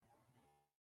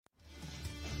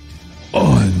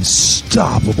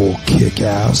unstoppable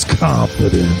kick-ass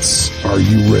confidence. Are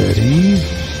you ready?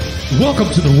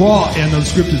 Welcome to the Raw and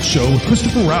Unscripted Show with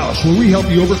Christopher Roush, where we help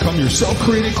you overcome your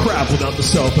self-created crap without the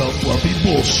self-help fluffy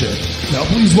bullshit. Now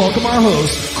please welcome our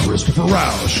host, Christopher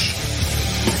Roush.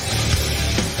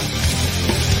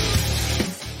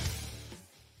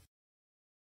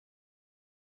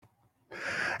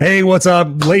 Hey, what's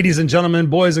up, ladies and gentlemen,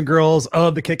 boys and girls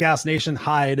of the Kick-Ass Nation?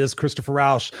 Hi, it is Christopher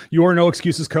Roush, your No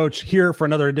Excuses coach, here for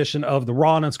another edition of the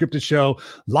Raw and Unscripted Show,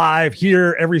 live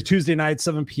here every Tuesday night,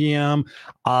 7 p.m.,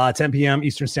 10 p.m.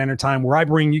 Eastern Standard Time, where I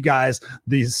bring you guys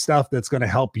the stuff that's going to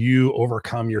help you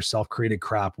overcome your self-created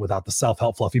crap without the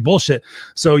self-help fluffy bullshit.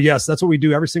 So yes, that's what we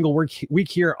do every single week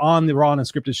here on the Raw and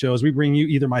Unscripted Shows. We bring you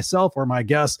either myself or my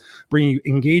guests, bring you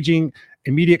engaging,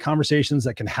 immediate conversations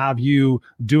that can have you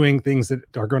doing things that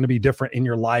are going to be different in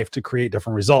your life to create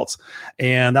different results.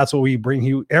 And that's what we bring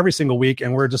you every single week.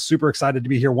 And we're just super excited to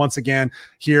be here once again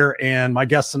here. And my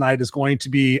guest tonight is going to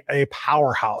be a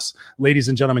powerhouse. Ladies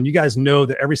and gentlemen, you guys know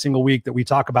that every single week that we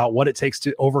talk about what it takes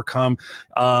to overcome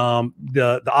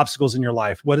the obstacles in your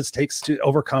life, what it takes to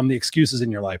overcome the excuses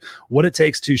in your life, what it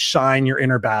takes to shine your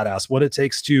inner badass, what it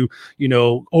takes to,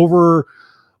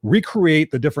 recreate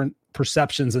the different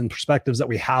perceptions and perspectives that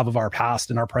we have of our past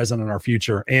and our present and our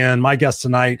future. And my guest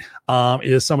tonight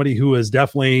is somebody who has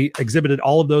definitely exhibited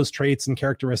all of those traits and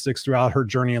characteristics throughout her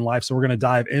journey in life. So we're going to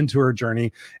dive into her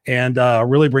journey and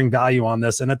really bring value on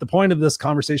this. And at the point of this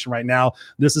conversation right now,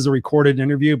 this is a recorded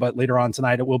interview, but later on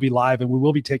tonight it will be live and we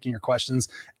will be taking your questions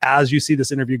as you see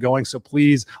this interview going. So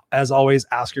please, as always,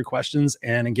 ask your questions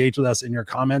and engage with us in your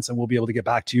comments, and we'll be able to get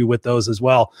back to you with those as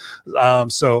well.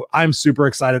 So I'm super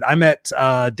excited. I met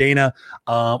Dana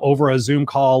over a Zoom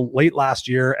call late last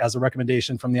year as a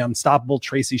recommendation from the unstoppable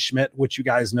Tracy Schmidt, which you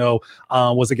guys know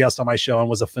was a guest on my show and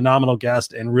was a phenomenal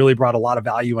guest and really brought a lot of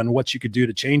value on what you could do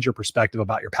to change your perspective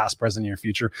about your past, present, and your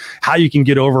future, how you can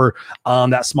get over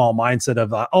that small mindset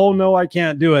of, oh no, I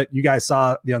can't do it. You guys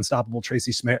saw the unstoppable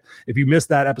Tracy Schmidt. If you missed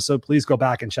that episode, please go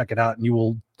back and check it out and you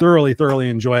will thoroughly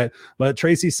enjoy it. But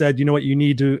Tracy said, you know what, you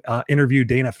need to interview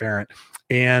Dana Ferrant.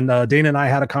 And Dana and I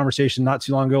had a conversation not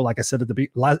too long ago, like I said, at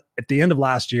the end of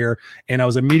last year, and I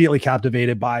was immediately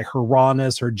captivated by her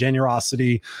rawness, her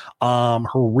generosity, her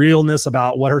realness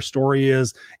about what her story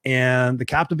is, and the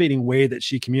captivating way that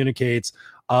she communicates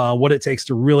what it takes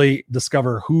to really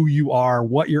discover who you are,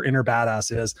 what your inner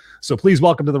badass is. So please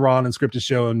welcome to the Raw and Unscripted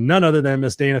Show, none other than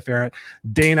Miss Dana Ferrant.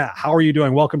 Dana, how are you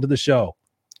doing? Welcome to the show.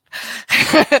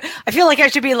 I feel like I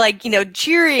should be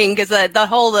cheering because the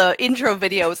whole intro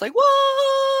video was like, whoa!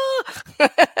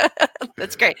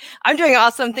 That's great. I'm doing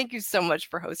awesome. Thank you so much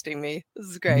for hosting me. This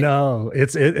is great. No,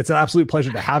 it's an absolute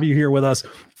pleasure to have you here with us.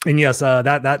 And yes,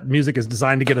 that music is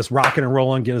designed to get us rocking and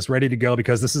rolling, get us ready to go,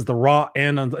 because this is the Raw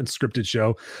and Unscripted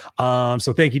Show.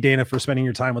 So thank you, Dana, for spending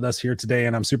your time with us here today.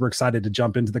 And I'm super excited to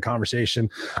jump into the conversation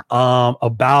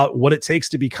about what it takes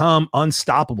to become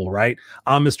unstoppable, right?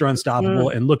 I'm Mr. Unstoppable,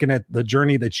 and looking at the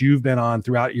journey that you've been on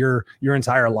throughout your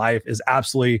entire life is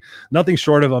absolutely nothing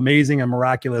short of amazing and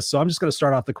miraculous. So I'm just going to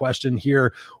start off the question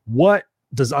here. What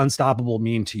does unstoppable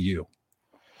mean to you?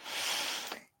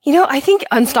 I think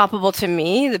unstoppable to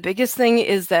me, the biggest thing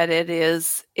is that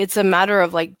it's a matter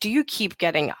of do you keep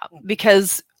getting up?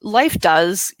 Because life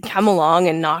does come along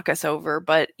and knock us over,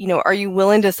 but are you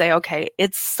willing to say, okay,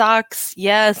 it sucks.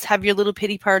 Yes. Have your little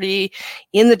pity party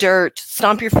in the dirt,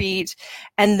 stomp your feet.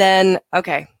 And then,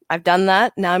 okay, I've done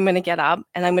that. Now I'm going to get up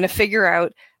and I'm going to figure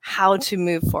out how to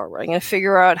move forward. I'm going to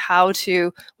figure out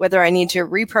whether I need to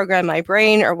reprogram my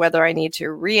brain or whether I need to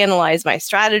reanalyze my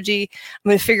strategy. I'm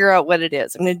going to figure out what it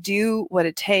is. I'm going to do what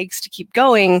it takes to keep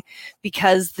going,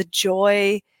 because the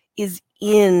joy is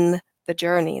in the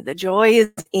journey. The joy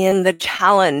is in the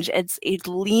challenge. It's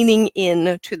leaning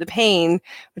in to the pain,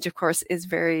 which of course is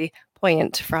very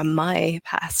poignant from my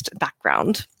past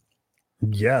background.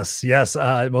 Yes.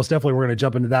 Most definitely. We're going to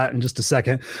jump into that in just a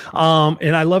second.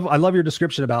 And I love your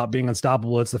description about being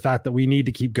unstoppable. It's the fact that we need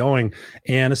to keep going,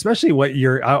 and especially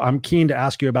I'm keen to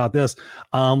ask you about this,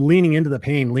 leaning into the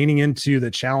pain, leaning into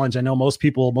the challenge. I know most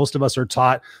of us are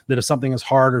taught that if something is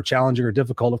hard or challenging or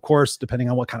difficult, of course, depending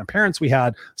on what kind of parents we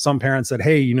had, some parents said,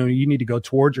 hey, you need to go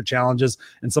towards your challenges.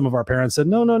 And some of our parents said,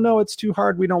 no, it's too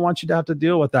hard. We don't want you to have to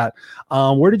deal with that.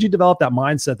 Where did you develop that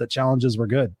mindset that challenges were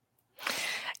good?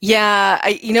 Yeah,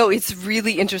 it's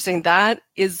really interesting. That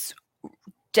is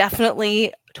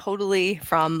definitely totally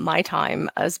from my time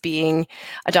as being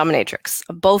a dominatrix,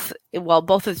 both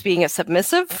as being a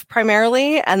submissive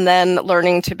primarily, and then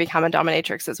learning to become a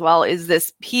dominatrix as well, is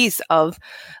this piece of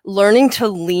learning to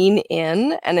lean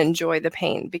in and enjoy the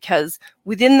pain. Because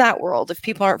within that world, if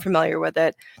people aren't familiar with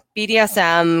it,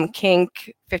 BDSM,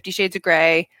 kink, 50 Shades of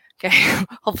Grey, okay,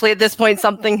 hopefully at this point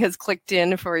something has clicked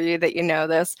in for you that you know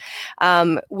this.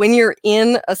 When you're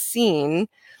in a scene,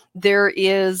 there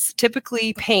is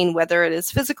typically pain, whether it is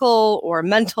physical or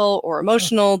mental or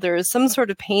emotional. There is some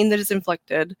sort of pain that is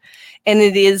inflicted, and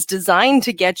it is designed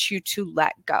to get you to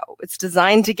let go. It's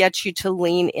designed to get you to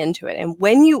lean into it. And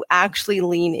when you actually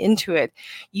lean into it,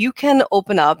 you can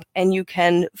open up and you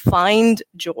can find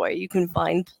joy. You can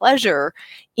find pleasure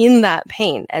in that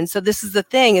pain. And so this is the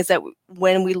thing, is that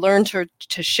when we learn to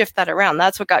shift that around,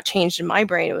 that's what got changed in my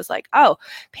brain. It was like, oh,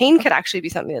 pain could actually be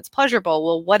something that's pleasurable.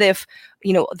 Well, what if,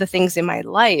 the things in my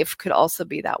life could also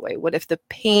be that way? What if the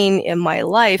pain in my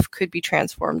life could be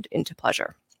transformed into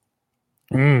pleasure?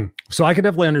 So I could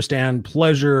definitely understand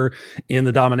pleasure in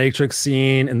the dominatrix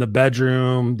scene, in the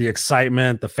bedroom, the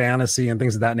excitement, the fantasy, and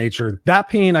things of that nature. That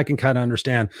pain I can kind of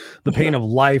understand. The pain of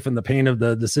life and the pain of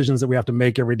the decisions that we have to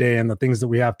make every day and the things that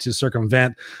we have to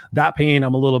circumvent. That pain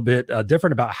I'm a little bit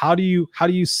different about. How do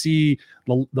you see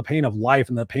the pain of life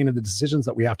and the pain of the decisions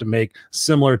that we have to make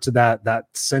similar to that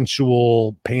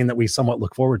sensual pain that we somewhat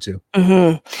look forward to?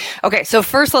 Okay, so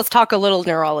first let's talk a little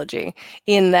neurology,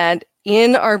 in that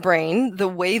in our brain, the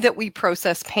way that we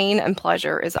process pain and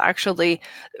pleasure is actually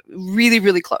really,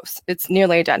 really close. It's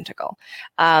nearly identical.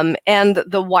 And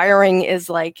the wiring is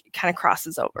like kind of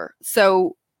crosses over.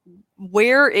 So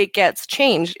where it gets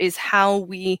changed is how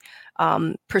we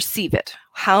perceive it,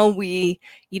 how we,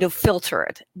 filter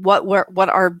it, what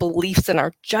our beliefs and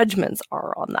our judgments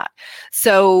are on that.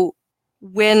 So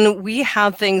when we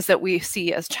have things that we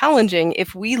see as challenging,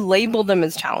 if we label them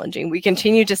as challenging, we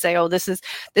continue to say, oh, this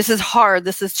is hard,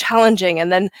 this is challenging,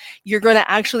 and then you're going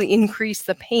to actually increase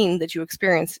the pain that you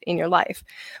experience in your life.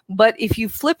 But if you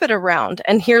flip it around,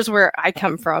 and here's where I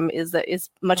come from, is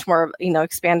much more,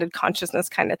 expanded consciousness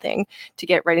kind of thing, to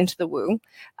get right into the woo,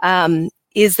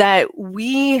 is that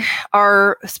we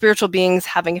are spiritual beings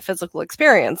having a physical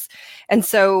experience. And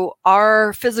so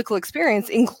our physical experience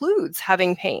includes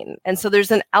having pain. And so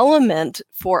there's an element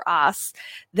for us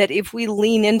that if we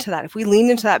lean into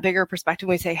that bigger perspective,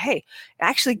 we say, hey, I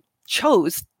actually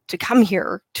chose to come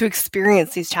here to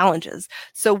experience these challenges.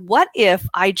 So what if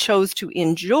I chose to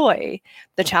enjoy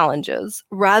the challenges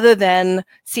rather than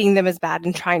seeing them as bad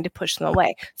and trying to push them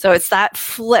away? So it's that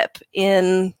flip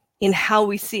in how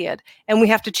we see it. And we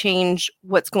have to change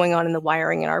what's going on in the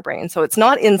wiring in our brain. So it's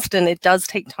not instant. It does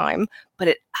take time, but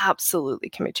it absolutely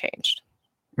can be changed.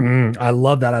 I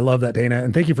love that. I love that, Dana.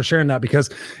 And thank you for sharing that,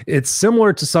 because it's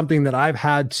similar to something that I've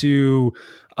had to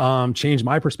change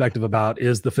my perspective about,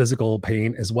 is the physical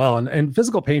pain as well. And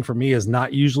physical pain for me is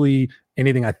not usually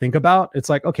anything I think about. It's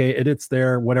like, okay, it's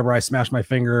there, whatever. I smash my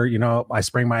finger, I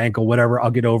sprain my ankle, whatever,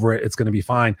 I'll get over it. It's going to be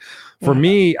fine. For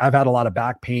me, I've had a lot of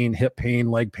back pain, hip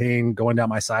pain, leg pain, going down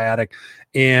my sciatic.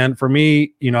 And for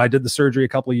me, I did the surgery a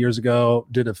couple of years ago,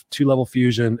 did a 2-level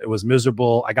fusion. It was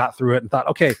miserable. I got through it and thought,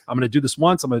 okay, I'm going to do this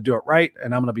once. I'm going to do it right.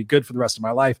 And I'm going to be good for the rest of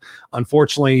my life.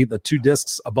 Unfortunately, the 2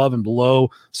 discs above and below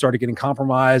started getting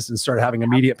compromised and started having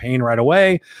immediate pain right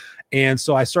away. And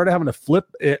so I started having to flip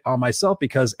it on myself,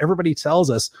 because everybody tells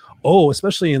us, oh,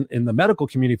 especially in the medical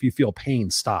community, if you feel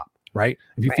pain, stop, right?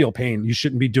 If you feel pain, you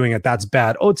shouldn't be doing it. That's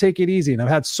bad. Oh, take it easy. And I've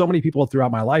had so many people throughout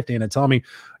my life, Dana, tell me,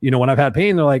 when I've had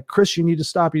pain, they're like, Chris, you need to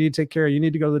stop. You need to take care. You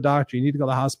need to go to the doctor. You need to go to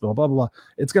the hospital, blah, blah, blah.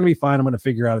 It's going to be fine. I'm going to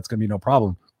figure out it's going to be no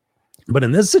problem. But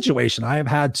in this situation, I have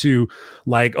had to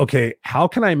okay, how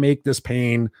can I make this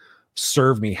pain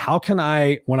serve me? How can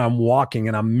I, when I'm walking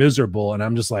and I'm miserable and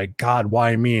I'm just like, God,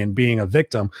 why me? And being a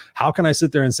victim, how can I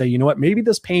sit there and say, you know what, maybe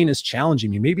this pain is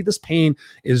challenging me. Maybe this pain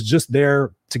is just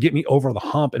there to get me over the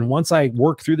hump. And once I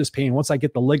work through this pain, once I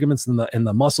get the ligaments and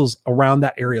the muscles around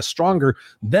that area stronger,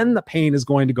 then the pain is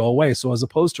going to go away. So as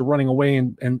opposed to running away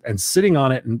and sitting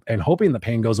on it and hoping the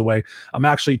pain goes away, I'm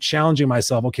actually challenging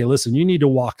myself. Okay, listen, you need to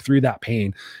walk through that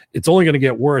pain. It's only going to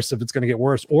get worse if it's going to get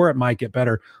worse, or it might get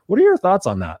better. What are your thoughts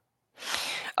on that?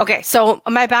 Okay, so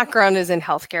my background is in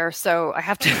healthcare, so I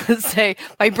have to say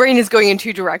my brain is going in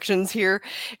 2 directions here.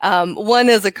 One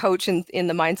is a coach in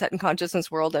the mindset and consciousness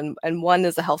world, and one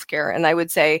is a healthcare. And I would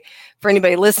say, for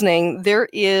anybody listening, there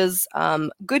is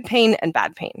good pain and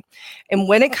bad pain. And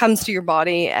when it comes to your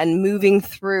body and moving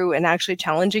through and actually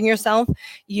challenging yourself,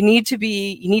 you need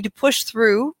to push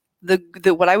through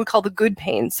the what I would call the good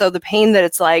pain. So the pain that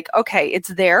it's like, okay, it's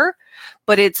there,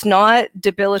 but it's not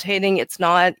debilitating. It's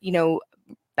not,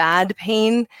 bad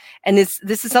pain. And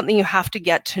this is something you have to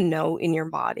get to know in your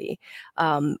body,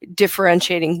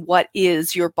 differentiating what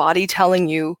is your body telling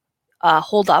you,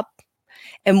 hold up,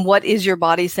 and what is your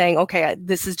body saying, okay,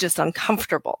 this is just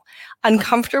uncomfortable.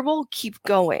 Uncomfortable, keep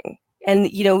going.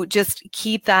 And, just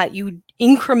keep that, you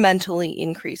incrementally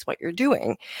increase what you're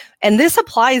doing. And this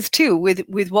applies too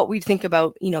with what we think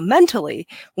about, mentally,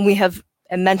 when we have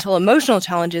mental emotional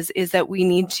challenges, is that we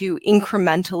need to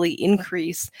incrementally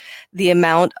increase the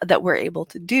amount that we're able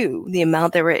to do, the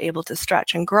amount that we're able to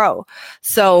stretch and grow.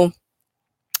 So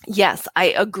yes,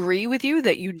 I agree with you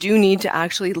that you do need to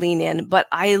actually lean in, but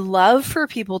I love for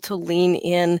people to lean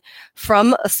in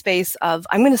from a space of,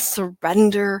 I'm going to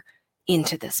surrender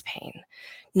into this pain,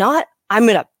 not I'm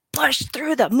going to push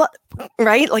through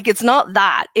right? Like, it's not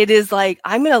that. It is like,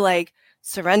 I'm going to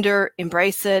surrender,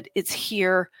 embrace it. It's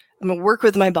here. I'm going to work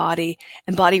with my body,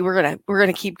 and body, we're going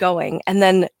to keep going. And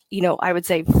then, I would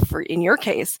say in your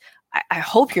case, I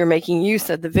hope you're making use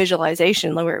of the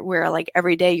visualization where like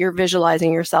every day you're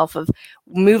visualizing yourself of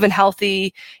moving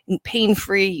healthy and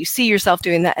pain-free. You see yourself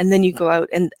doing that, and then you go out,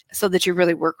 and so that you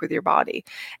really work with your body.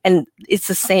 And it's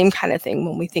the same kind of thing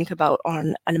when we think about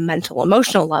on a mental,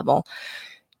 emotional level.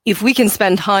 If we can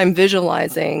spend time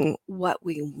visualizing what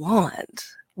we want,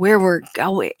 where we're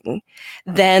going,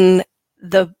 then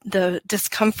the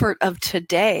discomfort of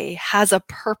today has a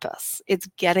purpose. It's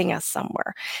getting us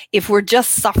somewhere. If we're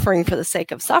just suffering for the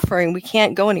sake of suffering, we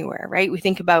can't go anywhere, right? We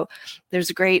think about, there's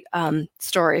a great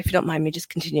story, if you don't mind me just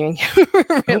continuing.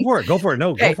 Go for it. No,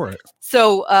 okay. Go for it.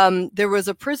 So there was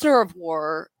a prisoner of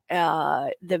war,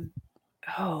 I think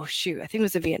it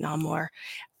was the Vietnam War.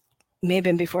 May have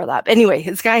been before that. But anyway,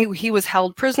 he was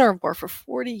held prisoner of war for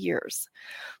 40 years.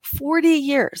 40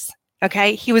 years.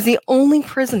 Okay, he was the only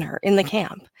prisoner in the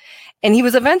camp, and he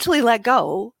was eventually let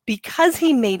go because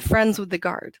he made friends with the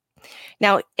guard.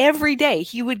 Now, every day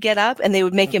he would get up and they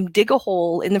would make him dig a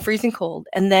hole in the freezing cold.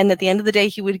 And then at the end of the day,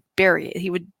 he would bury it. He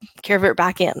would carve it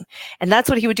back in. And that's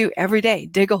what he would do every day.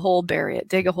 Dig a hole, bury it,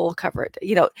 dig a hole, cover it,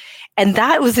 and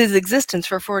that was his existence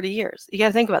for 40 years. You got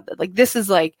to think about that. Like, this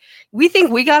is like, we think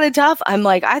we got it tough. I'm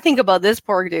like, I think about this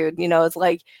poor dude, it's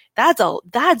like,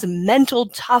 that's mental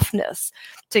toughness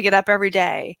to get up every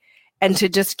day and to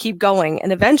just keep going.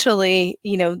 And eventually,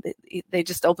 they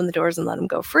just open the doors and let him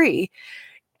go free.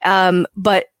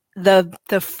 But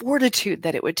the fortitude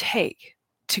that it would take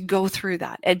to go through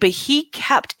that. But he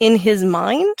kept in his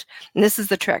mind, and this is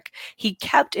the trick, he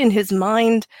kept in his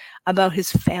mind about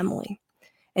his family.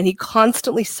 And he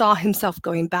constantly saw himself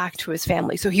going back to his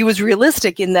family. So he was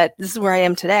realistic in that this is where I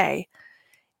am today.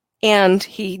 And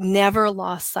he never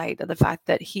lost sight of the fact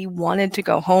that he wanted to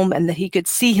go home and that he could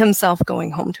see himself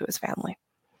going home to his family.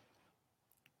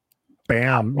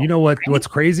 Bam. You know what's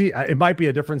crazy? It might be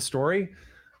a different story,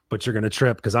 but you're going to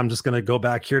trip, because I'm just going to go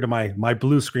back here to my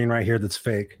blue screen right here that's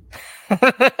fake.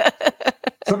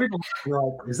 Some people are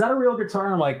like, is that a real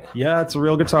guitar? I'm like, yeah, it's a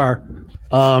real guitar.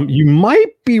 You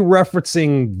might be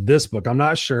referencing this book. I'm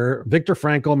not sure. Viktor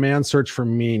Frankl, Man's Search for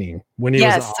Meaning. When he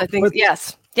was I think,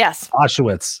 yes.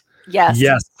 Auschwitz.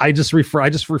 Yes. I just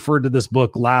referred to this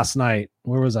book last night.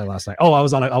 Where was I last night? Oh, I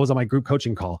was on my group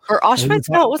coaching call. Or Auschwitz?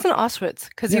 No, it wasn't Auschwitz,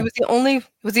 because he was the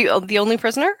only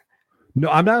prisoner? No,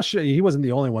 I'm not sure. He wasn't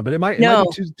the only one, but it might be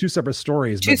two separate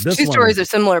stories. Two stories are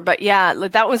similar, but yeah,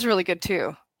 that was really good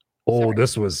too. Oh, Sorry.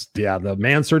 This was, the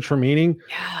Man's Search for Meaning,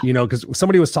 because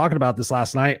somebody was talking about this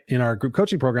last night in our group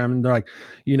coaching program, and they're like,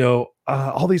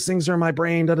 all these things are in my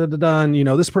brain,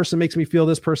 and, this person makes me feel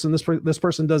this person, this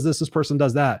person does this person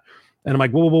does that. And I'm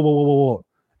like, whoa.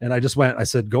 And I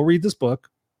said, go read this book.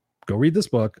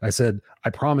 I said, I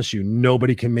promise you,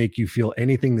 nobody can make you feel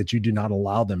anything that you do not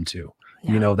allow them to.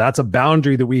 Yeah. That's a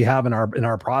boundary that we have in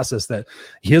our process. That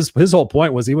his whole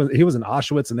point was he was in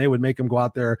Auschwitz, and they would make him go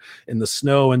out there in the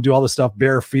snow and do all this stuff,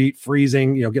 bare feet,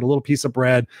 freezing, get a little piece of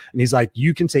bread. And he's like,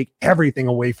 you can take everything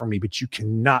away from me, but you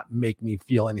cannot make me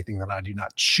feel anything that I do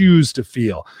not choose to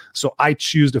feel. So I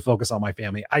choose to focus on my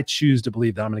family. I choose to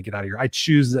believe that I'm going to get out of here. I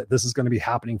choose that this is going to be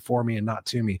happening for me and not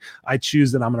to me. I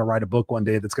choose that I'm going to write a book one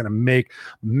day that's going to make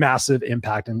massive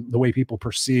impact in the way people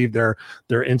perceive their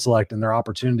intellect and their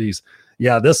opportunities.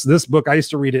 Yeah, this book, I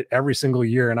used to read it every single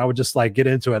year, and I would just get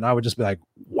into it, and I would just be like,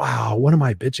 wow, what am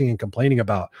I bitching and complaining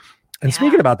about? And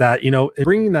speaking about that,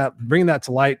 bringing that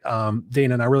to light,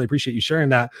 Dana, and I really appreciate you sharing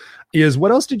that, is what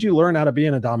else did you learn out of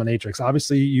being a dominatrix?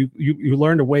 Obviously, you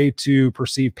learned a way to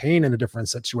perceive pain in a different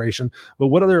situation, but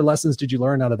what other lessons did you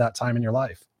learn out of that time in your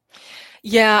life?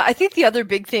 Yeah, I think the other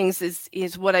big things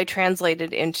is what I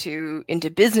translated into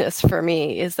business for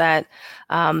me is that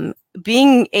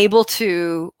being able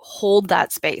to hold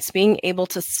that space, being able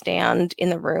to stand in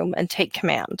the room and take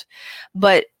command.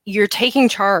 But you're taking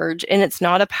charge, and it's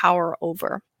not a power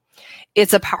over,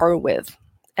 it's a power with.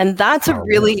 And that's a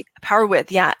really power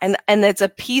with, yeah. And it's a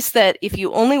piece that if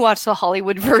you only watch the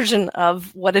Hollywood version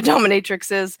of what a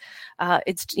dominatrix is,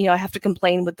 it's, you know, I have to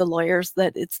complain with the lawyers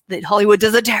that Hollywood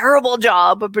does a terrible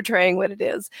job of portraying what it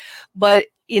is. But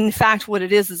in fact, what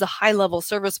it is a high level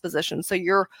service position. So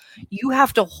you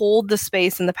have to hold the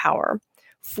space and the power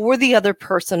for the other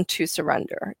person to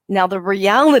surrender. Now, the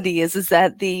reality is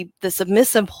that the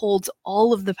submissive holds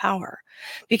all of the power,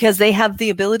 because they have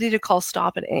the ability to call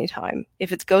stop at any time.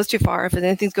 If it goes too far, if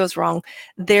anything goes wrong,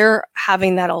 they're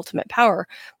having that ultimate power.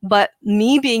 But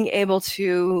me being able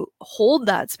to hold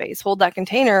that space, hold that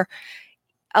container,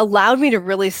 allowed me to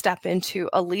really step into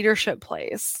a leadership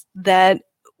place that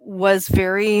was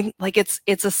very, like, it's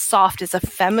a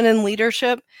feminine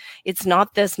leadership. It's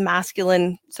not this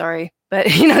masculine, sorry, but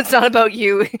it's not about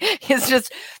you. It's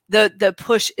just the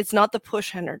push. It's not the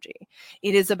push energy.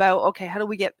 It is about, okay, how do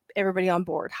we get everybody on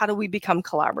board? How do we become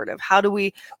collaborative?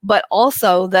 But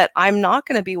also that I'm not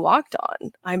going to be walked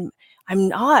on. I'm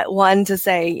not one to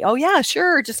say, oh yeah,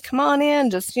 sure, just come on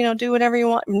in, just, do whatever you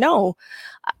want. No.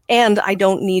 And I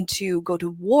don't need to go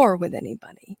to war with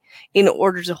anybody in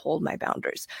order to hold my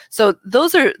boundaries. So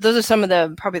those are some of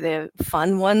the probably the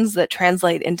fun ones that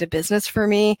translate into business for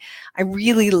me. I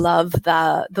really love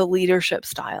the leadership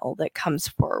style that comes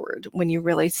forward when you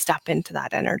really step into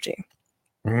that energy.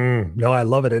 No, I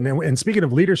love it. And speaking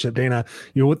of leadership, Dana,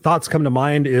 what thoughts come to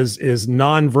mind is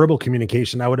nonverbal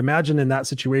communication. I would imagine in that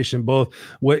situation, both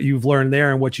what you've learned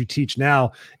there and what you teach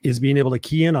now is being able to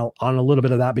key in on a little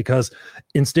bit of that, because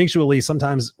instinctually,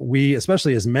 sometimes we,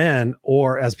 especially as men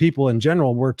or as people in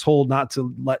general, we're told not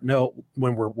to know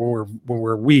when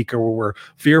we're weak or when we're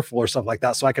fearful or stuff like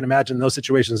that. So I can imagine those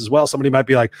situations as well. Somebody might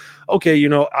be like, okay,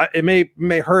 it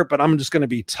may hurt, but I'm just going to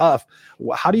be tough.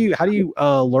 How do you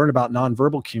learn about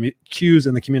nonverbal cues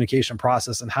in the communication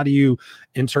process, and how do you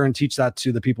in turn teach that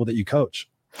to the people that you coach?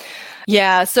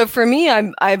 Yeah, so for me,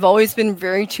 I've always been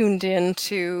very tuned in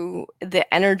to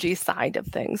the energy side of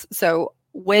things. So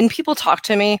when people talk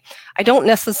to me, I don't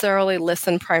necessarily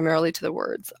listen primarily to the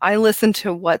words. I listen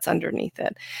to what's underneath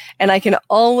it, and I can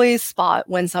always spot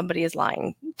when somebody is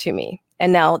lying to me.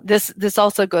 And now this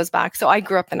also goes back. So I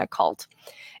grew up in a cult,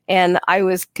 and I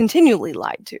was continually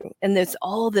lied to. And there's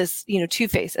all this,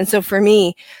 two-face. And so for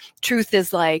me, truth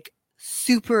is like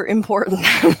super important.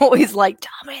 I'm always like,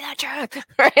 tell me the truth,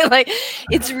 right? Like,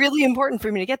 it's really important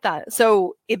for me to get that.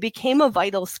 So it became a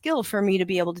vital skill for me to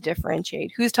be able to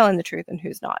differentiate who's telling the truth and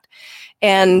who's not.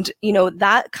 And,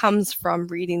 that comes from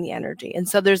reading the energy. And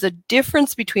so there's a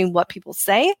difference between what people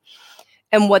say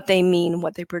and what they mean,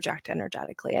 what they project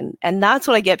energetically. And that's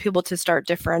what I get people to start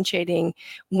differentiating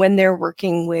when they're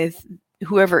working with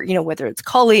whoever, whether it's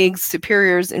colleagues,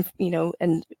 superiors, and,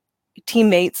 and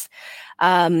teammates,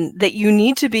 that you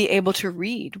need to be able to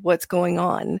read what's going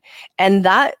on. And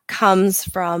that comes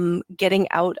from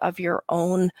getting out of your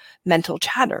own mental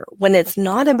chatter. When it's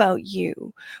not about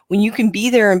you, when you can be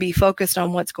there and be focused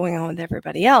on what's going on with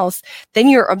everybody else, then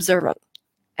you're observant.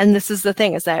 And this is the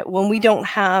thing, is that when we don't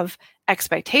have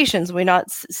expectations, we're not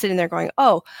sitting there going,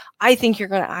 oh, I think you're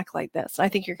going to act like this, I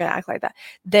think you're going to act like that.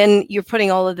 Then you're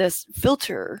putting all of this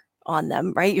filter on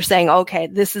them, right? You're saying, okay,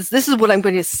 this is what I'm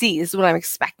going to see. This is what I'm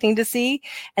expecting to see.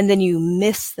 And then you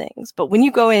miss things. But when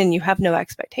you go in and you have no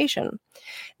expectation,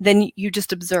 then you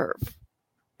just observe.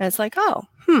 And it's like, oh,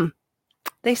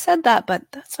 they said that, but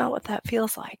that's not what that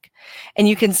feels like. And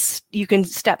you can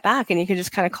step back and you can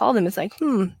just kind of call them. It's like,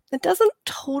 it doesn't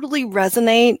totally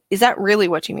resonate. Is that really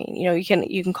what you mean? You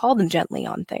can call them gently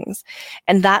on things,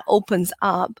 and that opens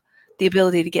up the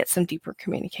ability to get some deeper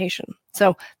communication.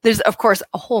 So there's, of course,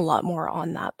 a whole lot more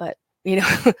on that, but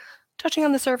touching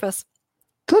on the surface.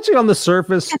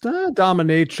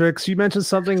 Dominatrix, you mentioned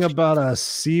something about a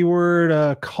C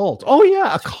word, cult. Oh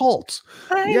yeah, a cult.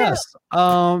 Yes.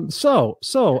 So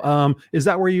is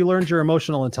that where you learned your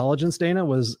emotional intelligence, Dana?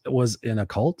 Was in a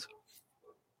cult?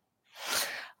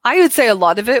 I would say a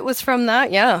lot of it was from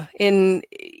that. Yeah.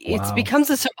 It becomes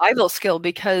a survival skill,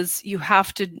 because you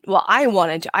have to, I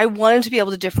wanted to be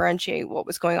able to differentiate what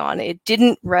was going on. It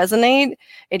didn't resonate.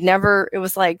 It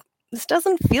was like, this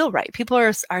doesn't feel right. People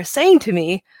are saying to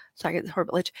me, sorry, I get this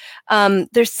horrible itch.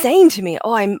 They're saying to me,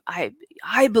 oh,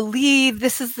 I believe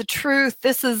this is the truth.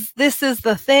 This is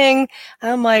the thing.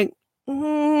 And I'm like,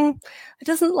 it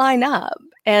doesn't line up.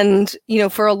 And,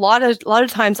 for a lot of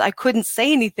times I couldn't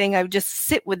say anything. I would just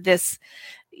sit with this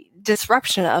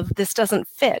disruption of this doesn't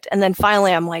fit. And then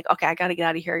finally I'm like, okay, I got to get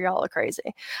out of here. Y'all are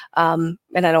crazy. And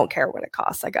I don't care what it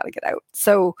costs. I got to get out.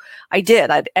 So I did.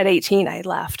 At 18, I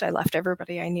left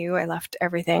everybody I knew. I left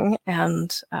everything.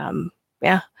 And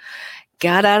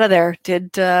got out of there,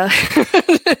 did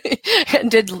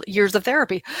did years of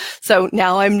therapy. So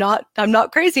now I'm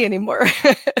not crazy anymore.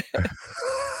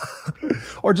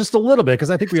 Or just a little bit, because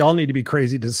I think we all need to be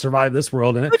crazy to survive this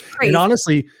world. And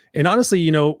honestly,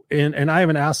 you know, and I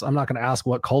haven't asked, I'm not going to ask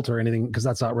what cult or anything, because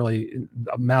that's not really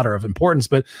a matter of importance,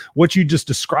 but what you just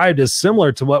described is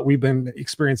similar to what we've been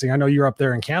experiencing. I know you're up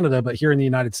there in Canada, but here in the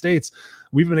United States,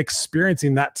 we've been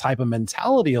experiencing that type of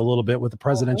mentality a little bit with the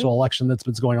presidential election that's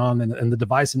been going on, and the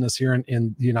divisiveness here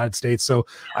in the United States. So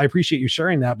I appreciate you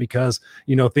sharing that, because,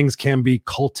 you know, things can be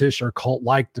cultish or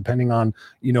cult-like depending on,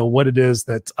 you know, what it is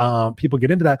that people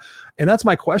get into that. And that's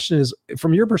my question is,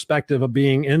 from your perspective of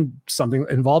being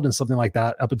involved in something like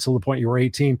that up until the point you were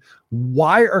 18,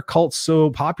 why are cults so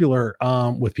popular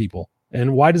with people?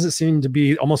 And why does it seem to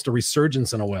be almost a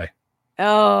resurgence in a way?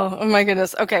 Oh my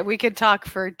goodness. Okay, we could talk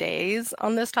for days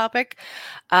on this topic.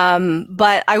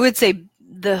 But I would say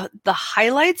the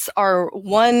highlights are,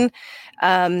 one,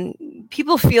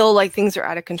 people feel like things are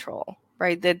out of control,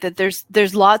 right? That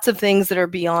there's lots of things that are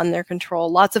beyond their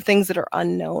control, lots of things that are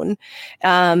unknown.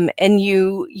 And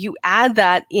you add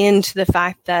that into the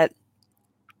fact that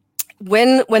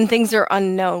when things are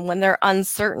unknown, when they're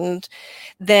uncertain,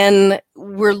 then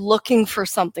we're looking for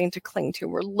something to cling to.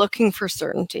 We're looking for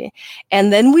certainty.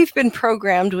 And then we've been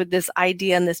programmed with this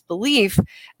idea and this belief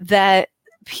that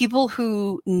people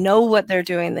who know what they're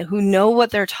doing, who know what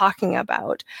they're talking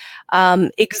about,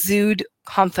 exude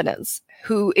confidence,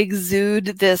 who exude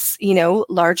this, you know,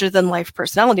 larger than life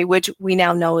personality, which we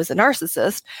now know is a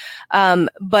narcissist.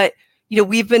 But you know,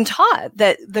 we've been taught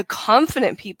that the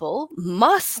confident people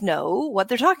must know what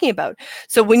they're talking about.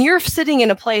 So when you're sitting in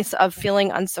a place of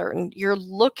feeling uncertain, you're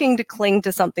looking to cling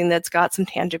to something that's got some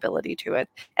tangibility to it.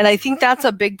 And I think that's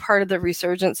a big part of the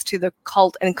resurgence to the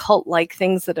cult and cult-like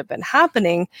things that have been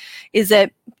happening, is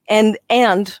that,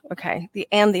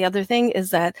 the other thing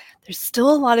is that there's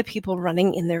still a lot of people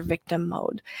running in their victim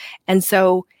mode. And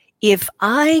so if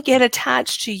I get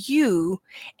attached to you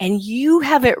and you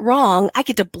have it wrong, I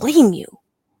get to blame you.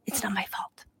 It's not my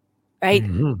fault, right?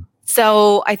 Mm-hmm.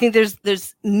 So I think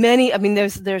there's many. I mean,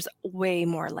 there's way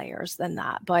more layers than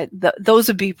that, but those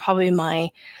would be probably my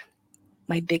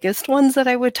biggest ones that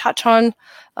I would touch on.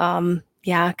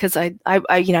 Because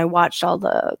I watched all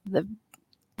the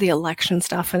election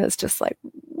stuff, and it's just like,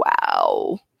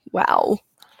 wow.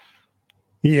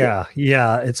 Yeah.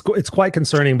 It's quite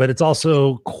concerning, but it's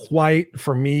also quite,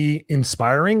 for me,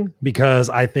 inspiring,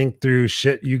 because I think through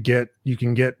shit you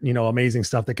can get, you know, amazing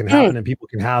stuff that can happen, and people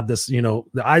can have this, you know,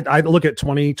 I look at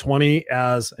 2020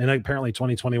 as, and apparently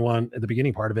 2021 at the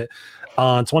beginning part of it,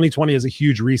 2020 is a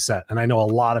huge reset. And I know a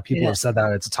lot of people have said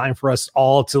that it's a time for us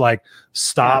all to like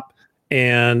stop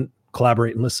and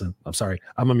collaborate and listen. I'm sorry,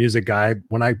 I'm a music guy.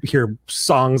 When I hear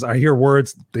songs, I hear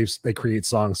words, they create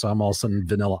songs. So I'm all of a sudden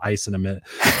Vanilla Ice in a minute.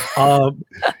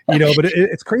 You know, but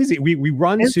it's crazy. We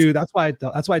run to, that's why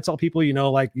I tell people, you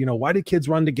know, like, you know, why do kids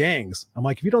run to gangs? I'm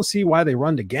like, if you don't see why they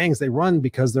run to gangs, they run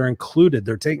because they're included,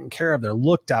 they're taken care of, they're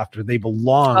looked after, they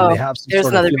belong, they have some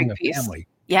sort of feeling of family.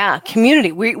 Yeah,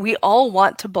 community. We all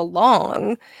want to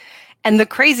belong. And the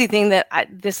crazy thing that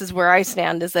this is where I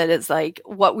stand, is that it's like,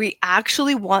 what we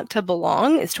actually want to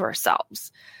belong is to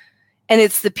ourselves. And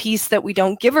it's the piece that we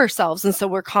don't give ourselves. And so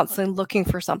we're constantly looking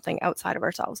for something outside of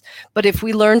ourselves. But if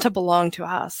we learn to belong to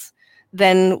us,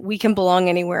 then we can belong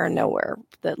anywhere and nowhere.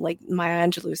 That, like Maya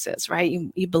Angelou says, right?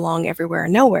 You belong everywhere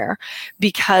and nowhere,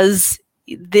 because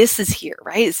this is here,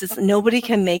 right? It's just, nobody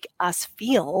can make us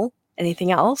feel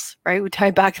anything else, right? We tie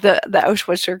back the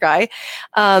Auschwitzer guy.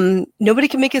 Nobody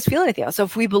can make us feel anything else. So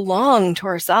if we belong to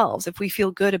ourselves, if we feel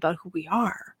good about who we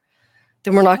are,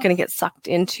 then we're not going to get sucked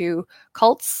into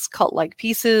cults, cult-like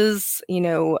pieces, you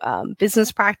know,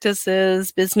 business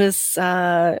practices,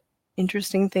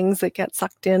 interesting things that get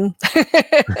sucked in.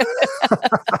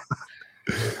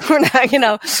 We're not, you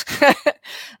know,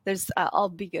 I'll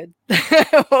be good.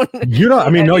 You know,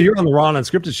 I mean, no, you're on the Raw and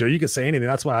Unscripted show. You can say anything.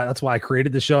 That's why I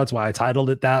created the show. That's why I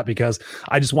titled it that, because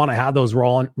I just want to have those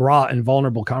raw and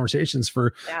vulnerable conversations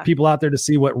for people out there to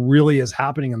see what really is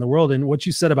happening in the world. And what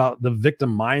you said about the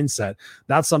victim mindset,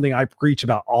 that's something I preach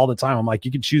about all the time. I'm like,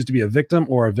 you can choose to be a victim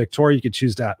or a victor. You could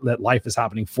choose that life is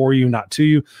happening for you, not to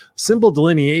you. Simple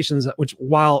delineations, which,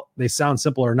 while they sound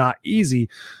simple, are not easy.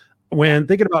 when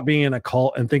thinking about being in a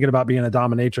cult and thinking about being a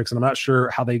dominatrix, and I'm not sure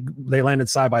how they landed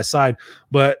side by side,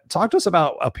 but talk to us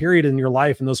about a period in your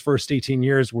life in those first 18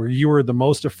 years where you were the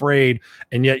most afraid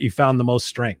and yet you found the most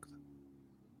strength.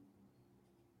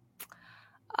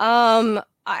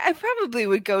 I probably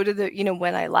would go to the,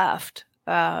 when I left.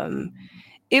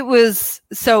 It was,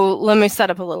 so let me set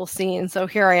up a little scene. So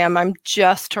here I am, I'm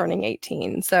just turning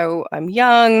 18. So I'm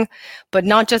young, but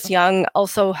not just young,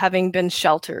 also having been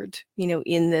sheltered,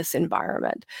 in this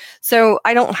environment. So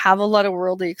I don't have a lot of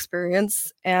worldly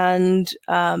experience, and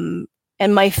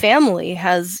my family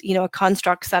has, a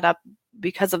construct set up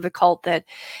because of the cult that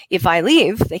if I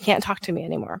leave, they can't talk to me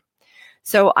anymore.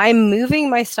 So I'm moving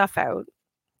my stuff out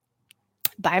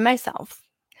by myself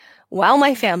while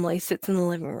my family sits in the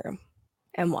living room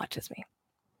and watches me.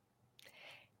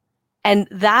 And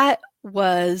that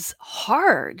was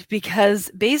hard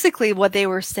because basically what they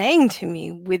were saying to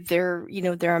me with their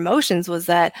emotions was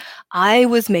that I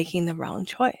was making the wrong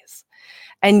choice.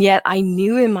 And yet I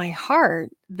knew in my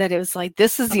heart that it was like,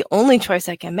 this is the only choice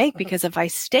I can make, because if I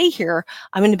stay here,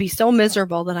 I'm going to be so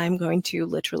miserable that I'm going to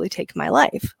literally take my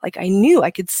life. Like, I knew,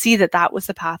 I could see that that was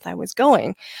the path I was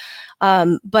going.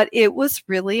 But it was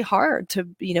really hard to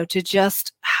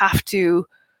just have to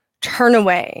turn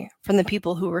away from the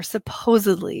people who were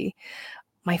supposedly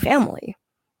my family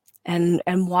and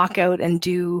walk out and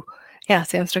do,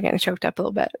 see, I'm still getting choked up a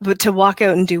little bit, but to walk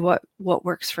out and do what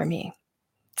works for me.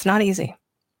 It's not easy.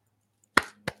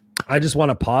 I just want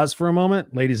to pause for a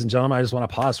moment, ladies and gentlemen. I just want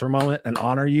to pause for a moment and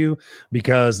honor you,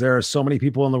 because there are so many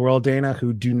people in the world, Dana,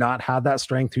 who do not have that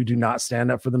strength, who do not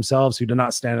stand up for themselves, who do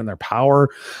not stand in their power,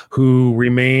 who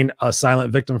remain a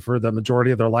silent victim for the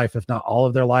majority of their life, if not all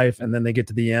of their life. And then they get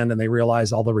to the end and they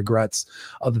realize all the regrets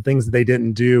of the things that they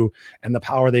didn't do and the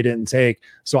power they didn't take.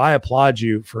 So I applaud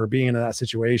you for being in that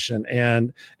situation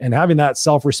and having that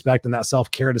self-respect and that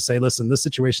self-care to say, listen, this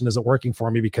situation isn't working for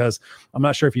me, because I'm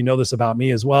not sure if you know this about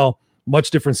me as well.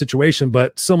 Much different situation,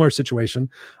 but similar situation.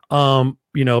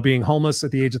 Being homeless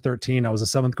at the age of 13, I was a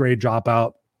 7th grade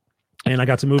dropout, and I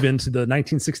got to move into the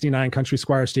 1969 Country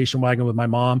Squire station wagon with my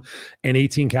mom and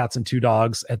 18 cats and 2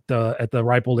 dogs at the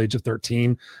ripe old age of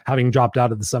 13, having dropped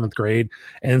out of the 7th grade,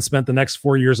 and spent the next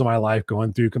 4 years of my life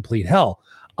going through complete hell.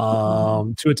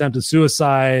 2 attempted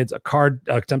suicides,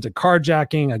 attempted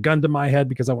carjacking, a gun to my head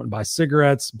because I wouldn't buy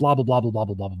cigarettes, blah, blah, blah, blah, blah,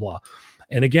 blah, blah, blah.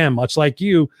 And again, much like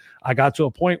you, I got to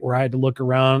a point where I had to look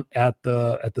around at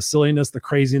the silliness, the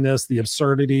craziness, the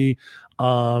absurdity,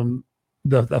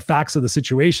 the facts of the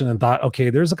situation, and thought, okay,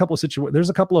 there's a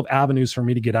couple of avenues for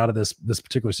me to get out of this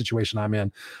particular situation I'm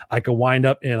in. I could wind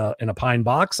up in a pine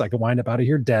box. I could wind up out of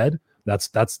here dead. That's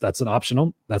an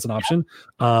option.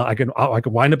 I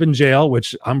could wind up in jail,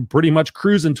 which I'm pretty much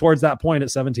cruising towards that point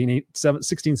at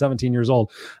 16, 17 years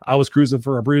old. I was cruising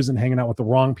for a bruise and hanging out with the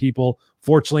wrong people.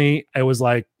 Fortunately, it was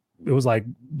like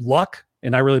luck.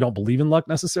 And I really don't believe in luck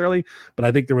necessarily, but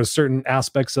I think there was certain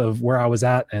aspects of where I was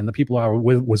at and the people I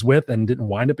was with and didn't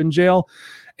wind up in jail.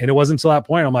 And it wasn't until that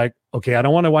point I'm like, okay, I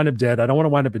don't want to wind up dead. I don't want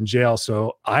to wind up in jail.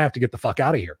 So I have to get the fuck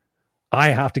out of here.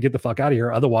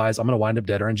 Otherwise I'm going to wind up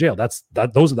dead or in jail.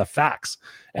 Those are the facts.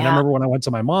 And I remember when I went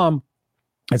to my mom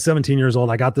at 17 years old,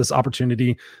 I got this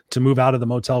opportunity to move out of the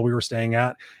motel we were staying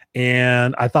at.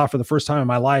 And I thought for the first time in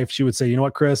my life, she would say, you know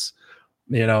what, Chris,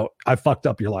 I fucked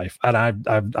up your life, and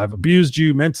I've abused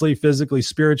you mentally, physically,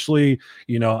 spiritually.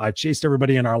 I chased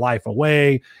everybody in our life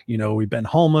away. We've been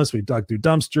homeless. We've dug through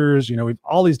dumpsters. We've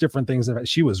all these different things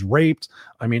she was raped.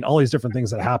 I mean, all these different things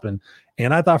that happened.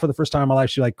 And I thought for the first time in my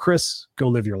life, she's like, Chris, go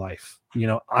live your life.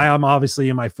 I am obviously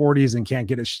in my 40s and can't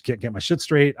get my shit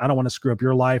straight. I don't want to screw up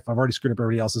your life. I've already screwed up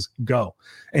everybody else's. Go.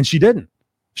 And she didn't.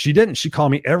 She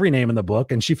called me every name in the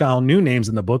book, and she found new names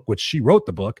in the book, which she wrote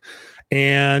the book,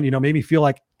 and, made me feel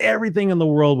like everything in the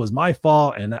world was my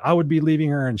fault and I would be leaving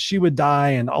her and she would die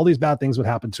and all these bad things would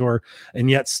happen to her. And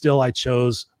yet still I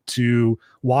chose to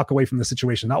walk away from the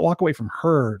situation, not walk away from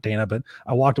her, Dana, but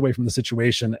I walked away from the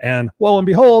situation. And lo and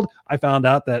behold, I found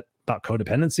out about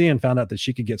codependency and found out that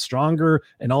she could get stronger,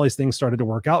 and all these things started to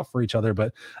work out for each other.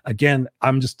 But again,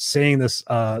 I'm just saying this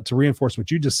to reinforce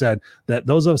what you just said, that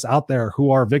those of us out there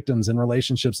who are victims in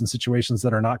relationships and situations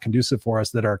that are not conducive for us,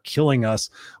 that are killing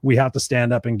us, we have to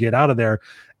stand up and get out of there.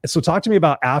 So talk to me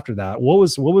about after that. What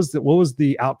was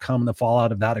the outcome and the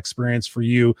fallout of that experience for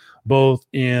you, both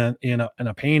in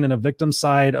a pain and a victim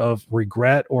side of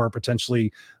regret, or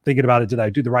potentially thinking about it, did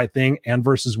I do the right thing, and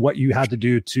versus what you had to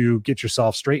do to get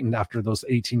yourself straightened after those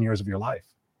 18 years of your life?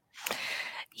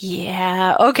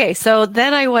 Yeah. Okay. So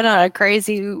then I went on a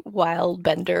crazy wild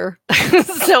bender.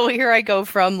 So here I go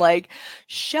from like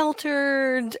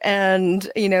sheltered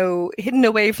and, hidden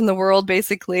away from the world,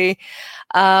 basically.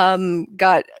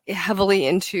 Got heavily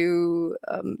into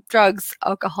drugs,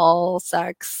 alcohol,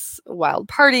 sex, wild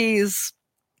parties,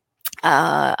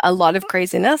 a lot of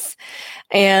craziness.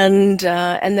 And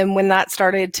then when that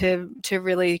started to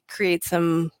really create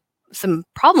some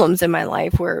problems in my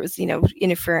life, where it was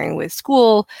interfering with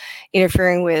school,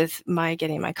 interfering with my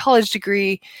getting my college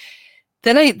degree,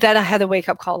 then I had a wake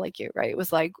up call like you, right? It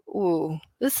was like, ooh,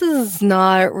 this is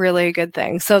not really a good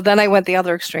thing. So then I went the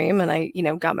other extreme, and I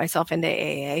got myself into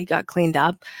AA, got cleaned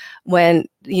up, went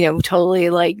totally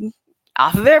like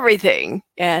off of everything,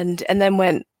 and then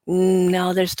went,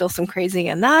 no, there's still some crazy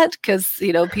in that, because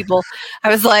people, I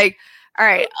was like, all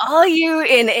right, all you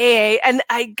in AA, and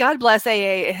God bless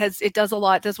AA, it does a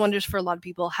lot, does wonders for a lot of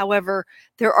people. However,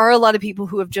 there are a lot of people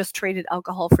who have just traded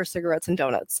alcohol for cigarettes and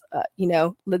donuts.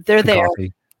 They're there,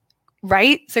 Coffee.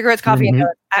 right? Cigarettes, coffee, and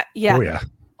donuts. Yeah. Oh yeah.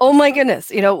 Oh my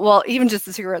goodness. Well, even just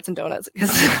the cigarettes and donuts,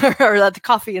 or the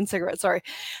coffee and cigarettes, sorry.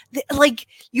 Like,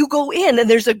 you go in and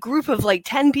there's a group of like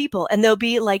 10 people, and there'll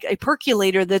be like a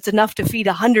percolator that's enough to feed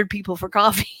 100 people for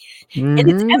coffee. And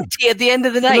it's empty at the end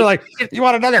of the night. They're like, you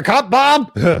want another cup,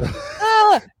 Bob?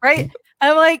 Right.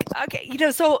 I'm like, okay,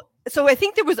 so I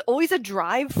think there was always a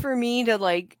drive for me to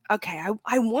like, okay,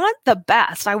 I want the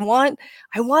best. I want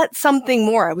something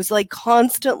more. I was like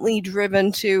constantly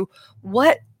driven to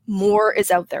what more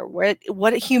is out there, what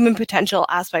a human potential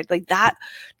aspect, like that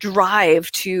drive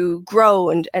to grow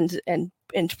and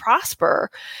prosper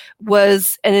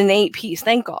was an innate piece,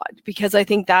 thank God, because I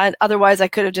think that otherwise I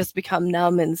could have just become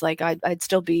numb, and it's like I'd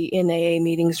still be in AA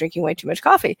meetings drinking way too much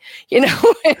coffee, and,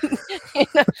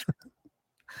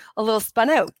 a little spun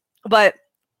out. But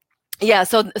yeah,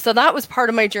 so that was part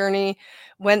of my journey.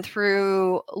 Went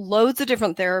through loads of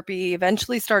different therapy,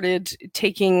 eventually started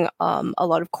taking a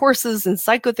lot of courses in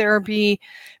psychotherapy,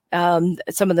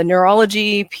 some of the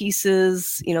neurology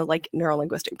pieces, like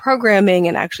neurolinguistic programming,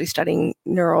 and actually studying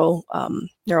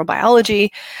neurobiology.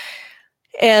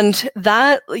 And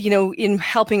that, in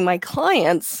helping my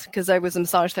clients, because I was a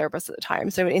massage therapist at the time,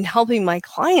 so in helping my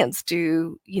clients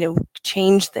do,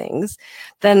 change things,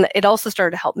 then it also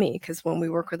started to help me, because when we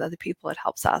work with other people, it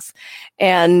helps us.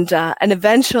 And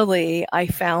eventually I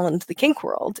found the kink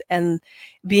world, and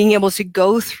being able to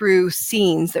go through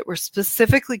scenes that were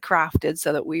specifically crafted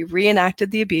so that we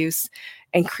reenacted the abuse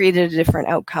and created a different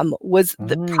outcome was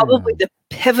probably the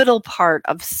pivotal part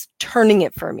of turning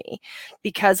it for me,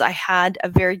 because I had a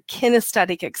very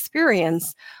kinesthetic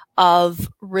experience of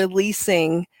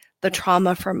releasing the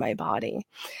trauma from my body.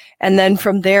 And then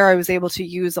from there, I was able to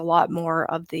use a lot more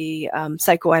of the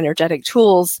psychoenergetic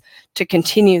tools to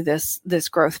continue this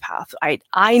growth path.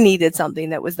 I needed something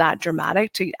that was that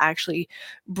dramatic to actually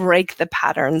break the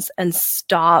patterns and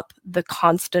stop the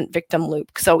constant victim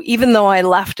loop. So even though I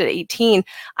left at 18,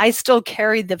 I still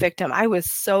carried the victim. I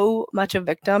was so much a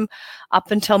victim up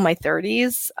until my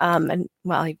 30s. And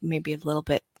well, maybe a little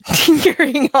bit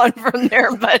carrying on from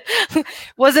there, but it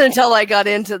wasn't until I got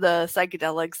into the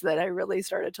psychedelics that I really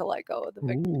started to let go of the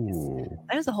victim.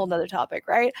 That is a whole nother topic,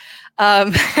 right?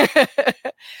 But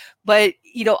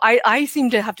I seem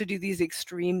to have to do these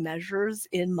extreme measures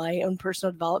in my own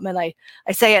personal development. I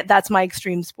say it, that's my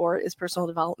extreme sport, is personal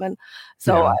development.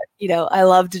 So I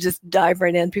love to just dive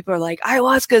right in. People are like,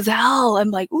 ayahuasca's hell. I'm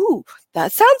like, ooh,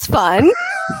 that sounds fun.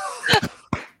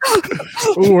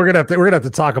 Ooh, we're gonna have to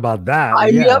talk about that.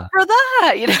 I'm up for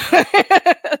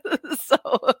that, So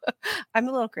I'm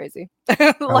a little crazy.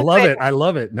 I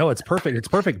love it. No, it's perfect. It's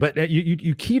perfect. But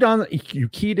you keyed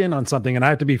in on something, and I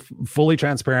have to be fully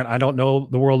transparent. I don't know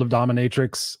the world of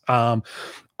dominatrix,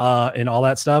 and all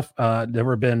that stuff.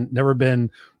 Never been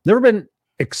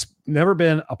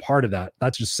a part of that.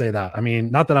 Let's just say that. I mean,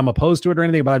 not that I'm opposed to it or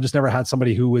anything, but I've just never had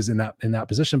somebody who was in that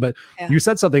position. But you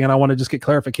said something, and I want to just get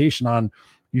clarification on.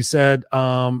 You said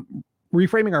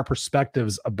reframing our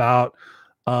perspectives about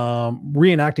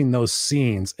reenacting those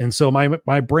scenes, and so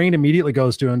my brain immediately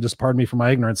goes to, and just pardon me for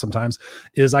my ignorance sometimes,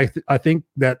 is I think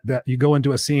that you go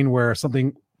into a scene where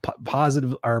something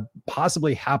positive or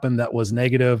possibly happened that was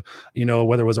negative,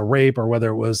 whether it was a rape or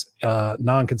whether it was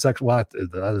non-consensual,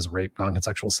 that is rape,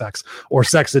 non-consensual sex, or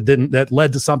sex that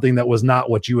led to something that was not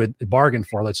what you had bargained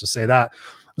for. Let's just say that.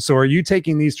 So are you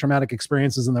taking these traumatic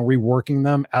experiences and then reworking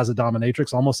them as a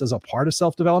dominatrix, almost as a part of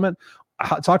self-development?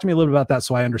 Talk to me a little bit about that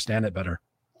so I understand it better.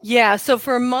 Yeah. So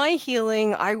for my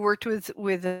healing, I worked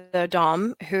with a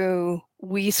dom who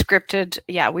we scripted.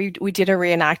 Yeah, we did a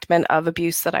reenactment of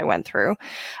abuse that I went through,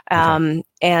 and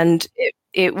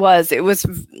It was,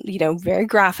 very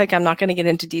graphic. I'm not going to get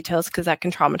into details because that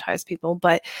can traumatize people,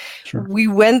 but Sure. we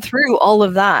went through all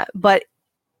of that. But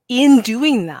in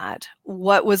doing that,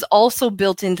 what was also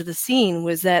built into the scene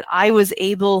was that I was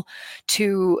able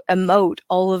to emote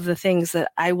all of the things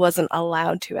that I wasn't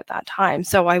allowed to at that time.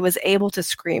 So I was able to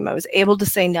scream. I was able to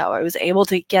say no. I was able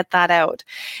to get that out.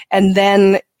 And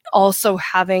then also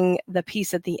having the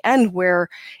piece at the end where,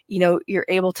 you're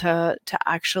able to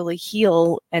actually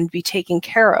heal and be taken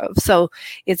care of. So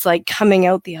it's like coming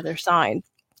out the other side.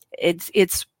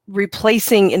 It's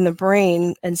replacing in the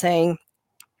brain and saying,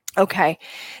 okay,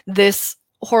 this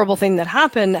horrible thing that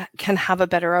happened can have a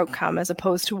better outcome as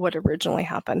opposed to what originally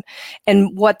happened.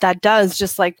 And what that does,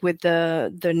 just like with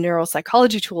the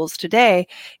neuropsychology tools today,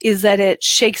 is that it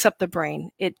shakes up the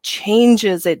brain. It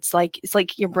changes. It's like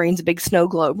your brain's a big snow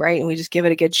globe, right? And we just give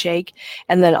it a good shake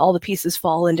and then all the pieces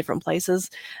fall in different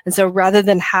places. And so rather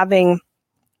than having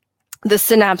the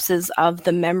synapses of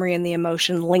the memory and the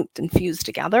emotion linked and fused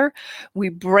together, we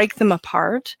break them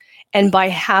apart. And by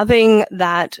having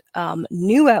that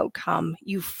new outcome,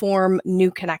 you form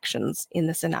new connections in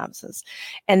the synapses.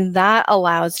 And that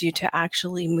allows you to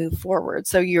actually move forward.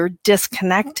 So you're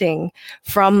disconnecting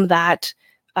from that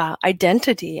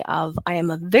identity of I am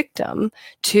a victim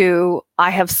to I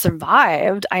have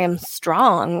survived, I am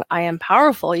strong, I am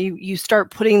powerful. You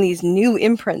start putting these new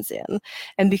imprints in,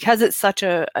 and because it's such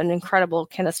an incredible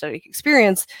kinesthetic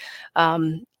experience,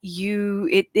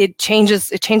 it changes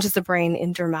the brain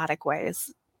in dramatic ways.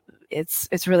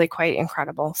 It's really quite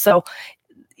incredible. So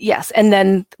yes, and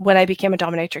then when I became a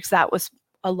dominatrix, that was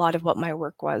a lot of what my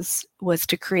work was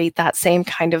to create that same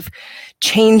kind of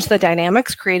change the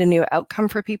dynamics, create a new outcome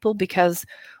for people, because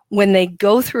when they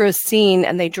go through a scene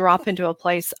and they drop into a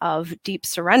place of deep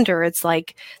surrender, it's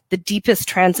like the deepest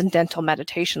transcendental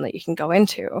meditation that you can go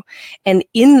into. And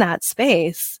in that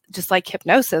space, just like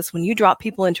hypnosis, when you drop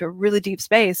people into a really deep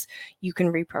space, you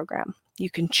can reprogram. You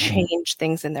can change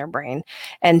things in their brain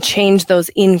and change those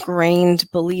ingrained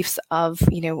beliefs of,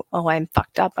 oh, I'm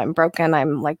fucked up, I'm broken,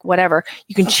 I'm like whatever.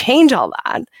 You can change all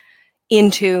that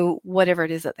into whatever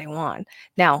it is that they want.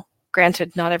 Now,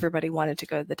 granted, not everybody wanted to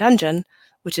go to the dungeon,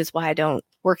 which is why I don't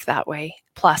work that way.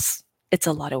 Plus, it's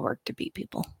a lot of work to beat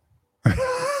people.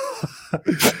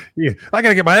 Yeah, I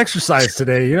gotta get my exercise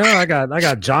today. I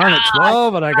got John at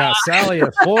 12 and I got Sally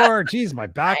at 4. Geez, my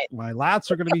back, my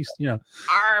lats are gonna be,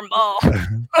 arm, all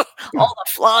the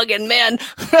flogging, man.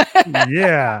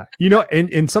 Yeah,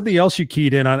 and something else you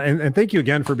keyed in on, and thank you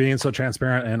again for being so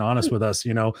transparent and honest with us.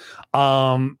 I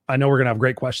know we're gonna have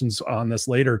great questions on this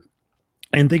later,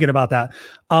 and thinking about that.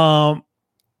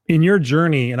 In your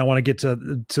journey, and I want to get to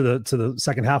the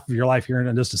second half of your life here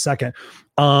in just a second,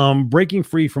 breaking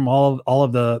free from all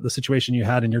of the situation you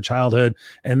had in your childhood,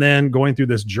 and then going through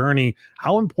this journey,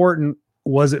 how important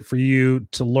was it for you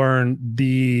to learn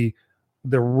the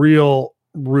real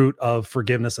root of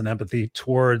forgiveness and empathy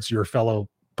towards your fellow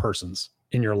persons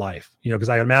in your life? Because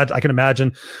I can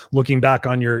imagine looking back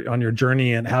on your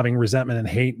journey and having resentment and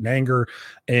hate and anger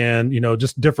and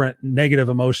just different negative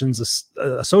emotions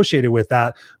associated with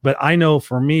that. But I know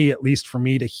for me, at least for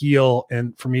me to heal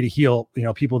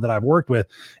people that I've worked with,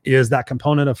 is that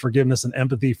component of forgiveness and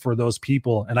empathy for those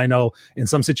people. And I know in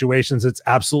some situations it's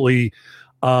absolutely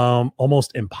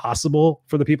almost impossible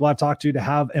for the people I've talked to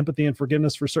have empathy and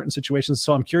forgiveness for certain situations.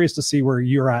 So I'm curious to see where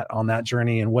you're at on that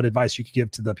journey and what advice you could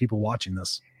give to the people watching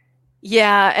this.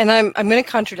 Yeah, and I'm going to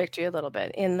contradict you a little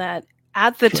bit in that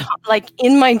at the time, like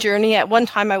in my journey, at one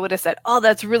time I would have said, oh,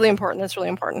 that's really important. That's really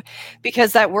important,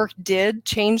 because that work did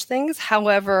change things.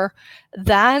 However,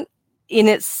 that in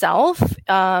itself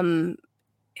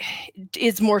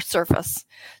is more surface.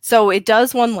 So it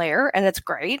does one layer and it's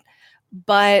great.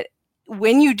 But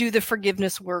when you do the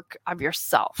forgiveness work of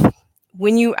yourself,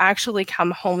 when you actually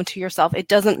come home to yourself, it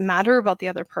doesn't matter about the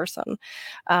other person.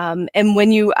 And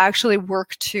when you actually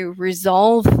work to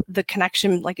resolve the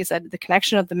connection, like I said, the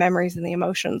connection of the memories and the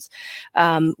emotions,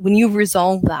 when you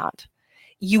resolve that,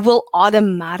 you will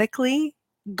automatically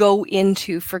go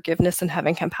into forgiveness and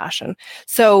having compassion.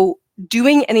 So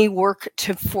doing any work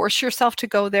to force yourself to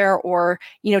go there, or,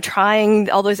 trying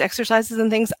all those exercises and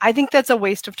things, I think that's a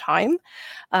waste of time.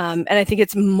 And I think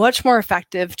it's much more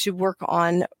effective to work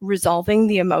on resolving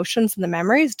the emotions and the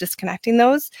memories, disconnecting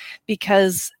those,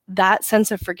 because that sense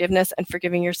of forgiveness and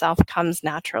forgiving yourself comes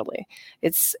naturally.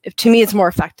 To me, it's more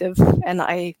effective, and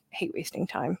I hate wasting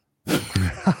time.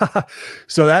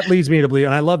 So that leads me to believe,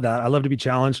 and I love that. I love to be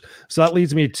challenged. So that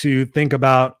leads me to think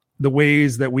about the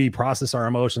ways that we process our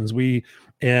emotions.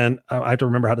 And I have to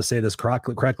remember how to say this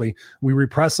correctly. We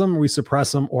repress them, we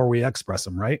suppress them, or we express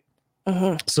them, right?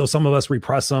 So some of us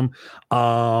repress them.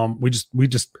 We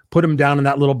just put them down in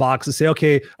that little box and say,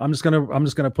 okay, I'm just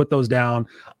gonna put those down,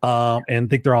 and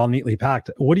think they're all neatly packed.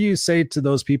 What do you say to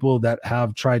those people that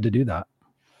have tried to do that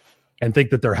and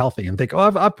think that they're healthy and think,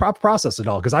 oh, I've processed it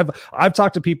all? Because I've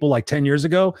talked to people like 10 years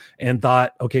ago and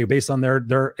thought, okay, based on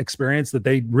their experience, that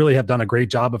they really have done a great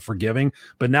job of forgiving.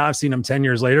 But now I've seen them 10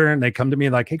 years later, and they come to me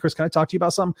like, hey, Chris, can I talk to you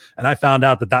about something? And I found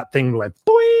out that thing went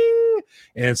boing.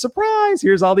 And surprise,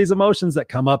 here's all these emotions that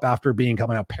come up after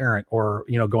becoming a parent or,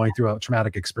 going through a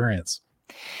traumatic experience.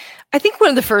 I think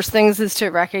one of the first things is to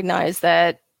recognize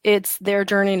that it's their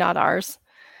journey, not ours.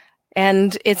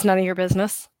 And it's none of your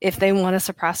business. If they want to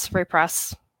suppress,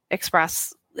 repress,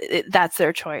 express, that's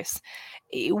their choice.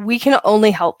 We can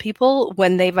only help people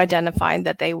when they've identified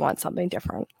that they want something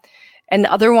different. And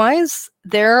otherwise,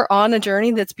 they're on a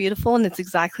journey that's beautiful, and it's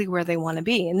exactly where they want to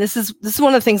be. And this is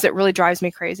one of the things that really drives me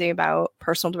crazy about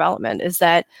personal development is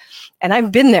that, and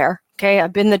I've been there, okay?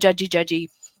 I've been the judgy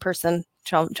person.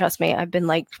 Trust me, I've been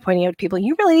like pointing out to people,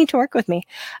 you really need to work with me.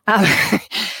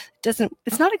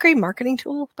 It's not a great marketing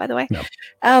tool, by the way.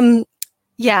 No.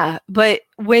 Yeah, but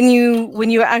when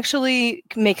you actually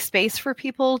make space for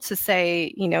people to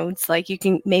say, it's like you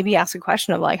can maybe ask a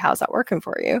question of like, how's that working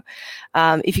for you?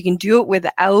 If you can do it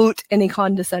without any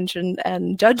condescension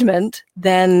and judgment,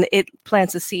 then it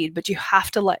plants a seed. But you have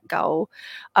to let go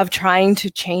of trying to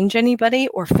change anybody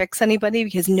or fix anybody,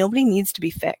 because nobody needs to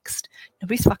be fixed.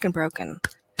 Nobody's fucking broken.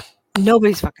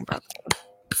 Nobody's fucking broken.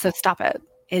 So stop it.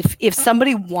 If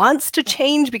somebody wants to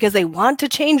change because they want to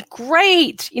change,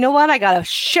 great. You know what? I got a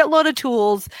shitload of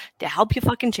tools to help you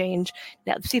fucking change.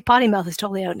 Now, see, potty mouth is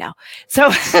totally out now. So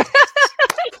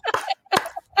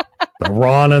the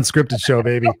raw and unscripted show,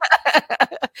 baby.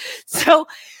 So,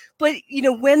 but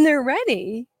when they're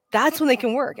ready, that's when they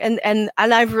can work. And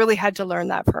I've really had to learn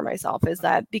that for myself, is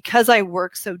that because I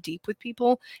work so deep with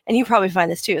people, and you probably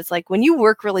find this too, it's like when you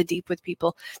work really deep with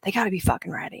people, they got to be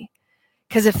fucking ready.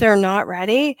 Because if they're not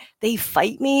ready, they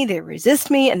fight me, they resist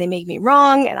me, and they make me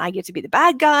wrong, and I get to be the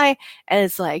bad guy. And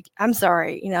it's like, I'm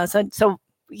sorry, so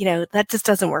that just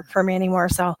doesn't work for me anymore.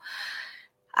 So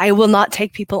I will not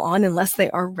take people on unless they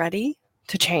are ready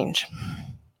to change.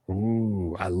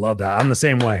 Ooh, I love that. I'm the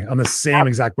same way. I'm the same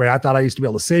exact way. I thought I used to be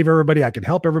able to save everybody. I could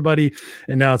help everybody.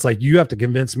 And now it's like, you have to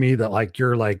convince me that like,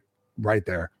 you're like right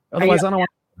there. Otherwise I don't want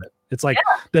it. It's like,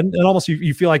 then almost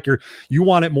you feel like you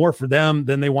want it more for them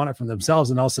than they want it for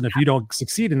themselves. And all of a sudden, if you don't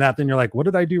succeed in that, then you're like, what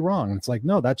did I do wrong? And it's like,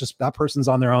 no, that person's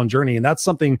on their own journey. And that's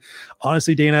something,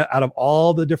 honestly, Dana, out of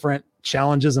all the different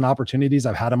challenges and opportunities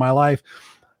I've had in my life,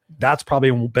 that's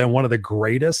probably been one of the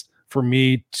greatest for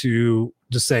me to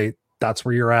just say, that's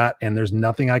where you're at. And there's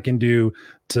nothing I can do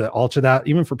to alter that,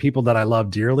 even for people that I love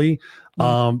dearly.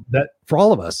 That for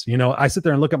all of us, I sit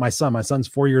there and look at my son. My son's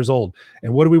 4 years old.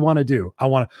 And what do we want to do?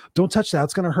 Don't touch that.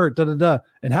 It's going to hurt.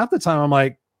 And half the time I'm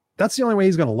like, that's the only way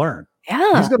he's going to learn.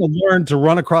 Yeah. He's going to learn to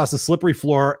run across the slippery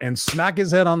floor and smack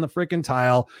his head on the freaking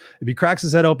tile. If he cracks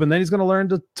his head open, then he's going to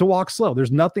learn to walk slow.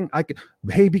 There's nothing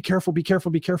hey, be careful, be careful,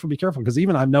 be careful, be careful. Because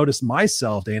even I've noticed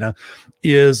myself, Dana,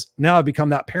 is now I've become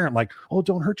that parent, like, oh,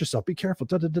 don't hurt yourself. Be careful.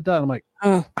 I'm like,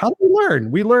 how do we learn?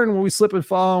 We learn when we slip and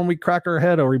fall and we crack our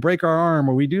head or we break our arm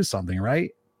or we do something, right?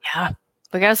 Yeah.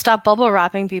 We got to stop bubble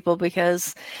wrapping people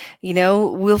because,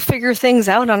 we'll figure things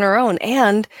out on our own.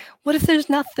 And what if there's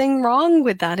nothing wrong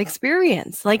with that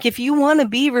experience? Like if you want to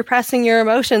be repressing your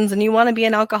emotions and you want to be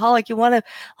an alcoholic, what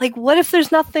if there's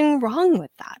nothing wrong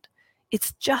with that?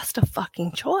 It's just a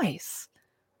fucking choice.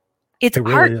 It's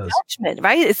really our judgment,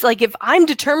 right? It's like if I'm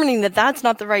determining that that's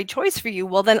not the right choice for you,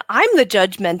 well, then I'm the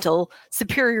judgmental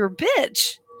superior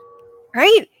bitch,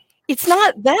 right? It's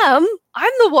not them.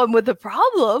 I'm the one with the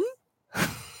problem.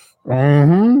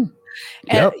 Mm-hmm.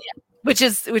 Yep. Which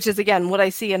is again what I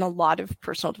see in a lot of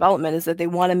personal development is that they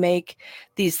want to make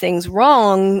these things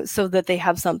wrong so that they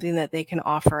have something that they can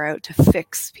offer out to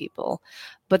fix people,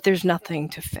 but there's nothing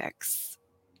to fix.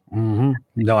 Mm-hmm.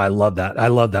 No, I love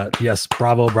that. Yes,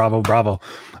 bravo.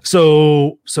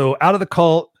 So out of the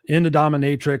cult into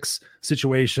dominatrix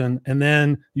situation, and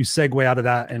then you segue out of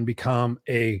that and become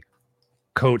a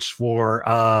coach for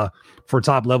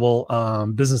top level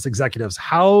business executives.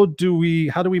 How do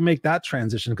we make that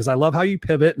transition? Because I love how you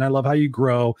pivot and I love how you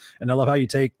grow and I love how you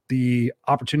take the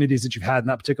opportunities that you've had in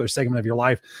that particular segment of your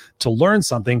life to learn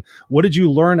something. What did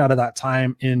you learn out of that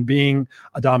time in being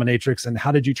a dominatrix, and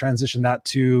how did you transition that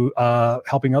to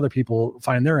helping other people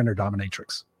find their inner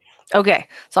dominatrix? Okay,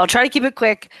 so I'll try to keep it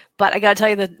quick, but I got to tell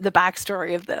you the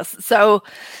backstory of this. So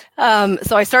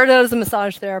I started out as a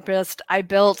massage therapist. I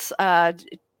built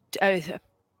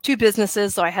two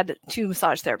businesses. So I had two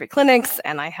massage therapy clinics,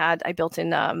 and I built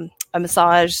in a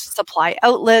massage supply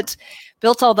outlet,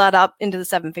 built all that up into the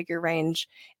 7-figure range.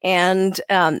 And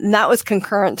that was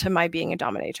concurrent to my being a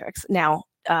dominatrix. Now,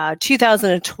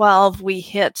 2012, we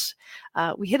hit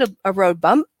a road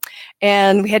bump,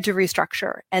 and we had to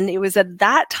restructure. And it was at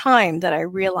that time that I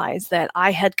realized that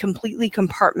I had completely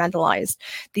compartmentalized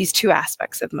these two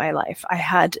aspects of my life. I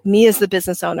had me as the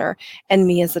business owner and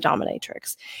me as the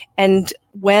dominatrix. And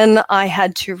when I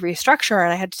had to restructure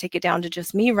and I had to take it down to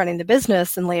just me running the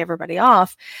business and lay everybody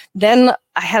off, then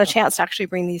I had a chance to actually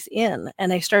bring these in.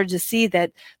 And I started to see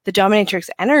that the dominatrix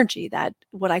energy, that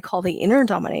what I call the inner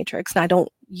dominatrix, and I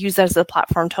don't use that as a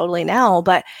platform totally now,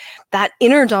 but that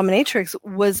inner dominatrix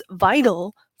was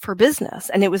vital for business.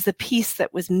 And it was the piece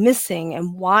that was missing,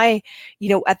 and why,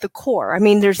 at the core, I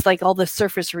mean, there's like all the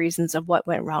surface reasons of what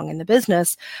went wrong in the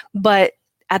business, but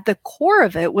at the core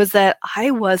of it was that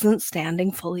I wasn't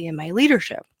standing fully in my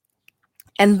leadership.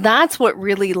 And that's what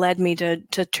really led me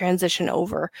to transition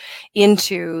over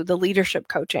into the leadership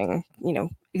coaching,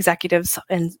 executives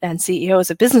and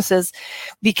CEOs of businesses,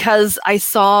 because I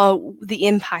saw the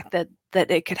impact that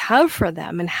it could have for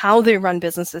them and how they run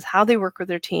businesses, how they work with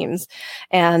their teams,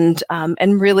 and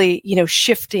really,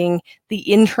 shifting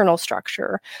the internal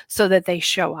structure so that they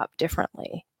show up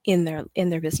differently in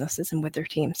their businesses and with their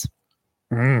teams.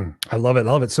 I love it.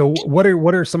 Love it. So what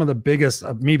are some of the biggest,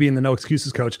 me being the no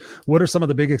excuses coach, what are some of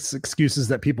the biggest excuses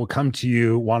that people come to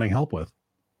you wanting help with?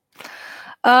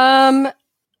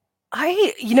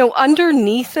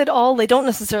 Underneath it all, they don't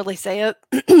necessarily say it,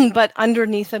 but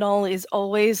underneath it all is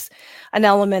always an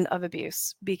element of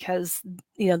abuse, because,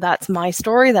 that's my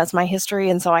story, that's my history.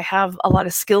 And so I have a lot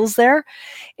of skills there.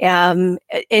 And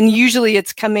usually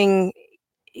it's coming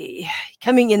in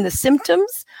the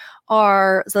symptoms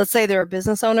are, so let's say they're a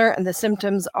business owner, and the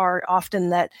symptoms are often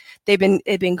that they've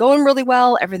been going really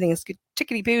well, everything is good,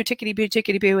 tickety-boo, tickety-boo,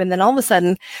 tickety-boo, and then all of a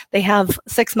sudden they have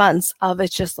 6 months of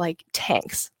it's just like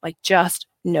tanks, like just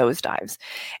nosedives.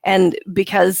 And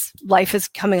because life is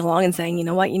coming along and saying, you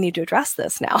know what, you need to address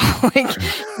this now. Like,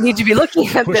 you need to be looking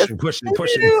at pushing.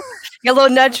 A little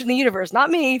nudge from the universe, not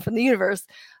me, from the universe.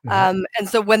 And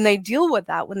so when they deal with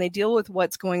that, when they deal with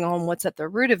what's going on, what's at the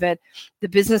root of it, the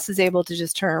business is able to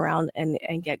just turn around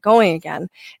and get going again.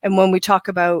 And when we talk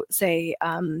about, say,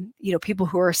 people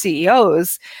who are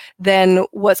CEOs, then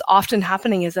what's often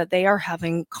happening is that they are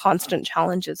having constant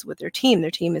challenges with their team.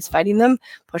 Their team is fighting them,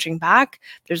 pushing back.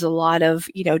 There's a lot of,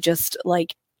 just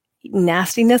like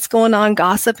nastiness going on,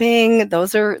 gossiping.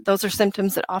 Those are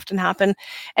symptoms that often happen.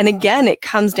 And again, it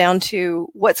comes down to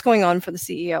what's going on for the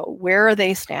CEO. Where are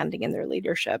they standing in their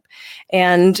leadership?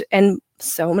 And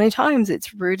so many times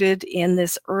it's rooted in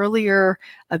this earlier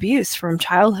abuse from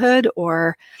childhood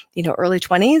or, early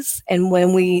 20s. And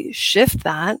when we shift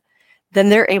that, then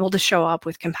they're able to show up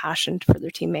with compassion for their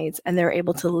teammates, and they're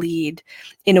able to lead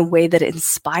in a way that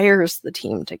inspires the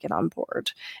team to get on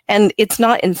board. And it's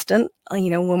not instant.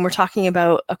 When we're talking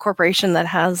about a corporation that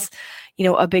has,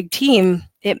 a big team,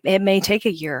 it may take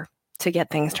a year to get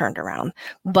things turned around,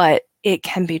 but it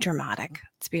can be dramatic.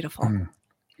 It's beautiful.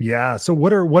 Yeah. So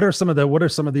what are some of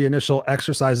the initial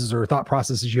exercises or thought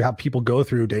processes you have people go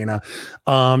through, Dana,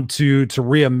 to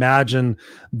reimagine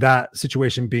that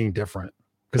situation being different?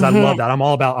 Because I love that. I'm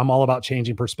all about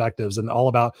changing perspectives, and all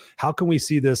about how can we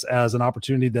see this as an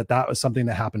opportunity that was something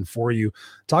that happened for you.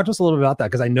 Talk to us a little bit about that,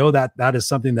 because I know that is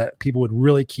something that people would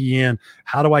really key in.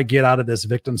 How do I get out of this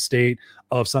victim state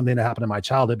of something that happened in my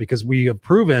childhood? Because we have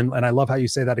proven, and I love how you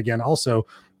say that again also,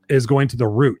 is going to the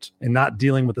root and not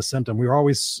dealing with the symptom. We were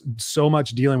always so much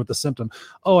dealing with the symptom.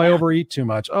 Oh, I overeat too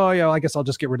much. Oh yeah, I guess I'll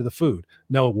just get rid of the food.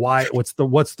 No, why? What's the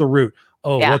root?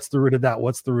 Oh, what's the root of that?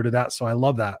 What's the root of that? So I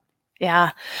love that.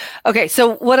 Yeah. Okay.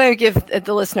 So what I give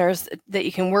the listeners that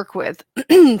you can work with.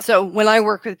 So when I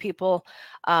work with people,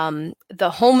 the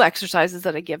home exercises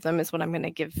that I give them is what I'm going to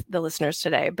give the listeners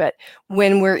today. But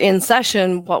when we're in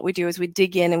session, what we do is we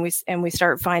dig in and we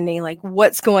start finding like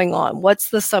what's going on,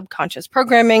 what's the subconscious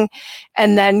programming,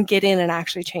 and then get in and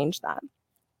actually change that.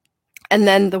 And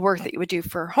then the work that you would do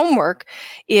for homework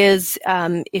is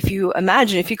if you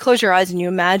close your eyes and you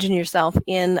imagine yourself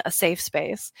in a safe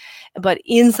space, but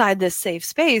inside this safe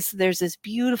space, there's this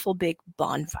beautiful big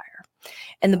bonfire.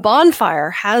 And the bonfire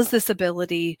has this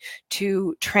ability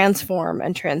to transform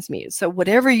and transmute. So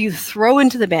whatever you throw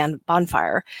into the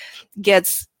bonfire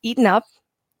gets eaten up,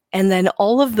 And then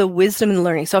all of the wisdom and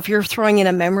learning. So if you're throwing in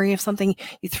a memory of something,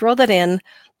 you throw that in,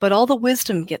 but all the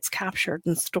wisdom gets captured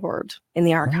and stored in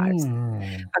the archives.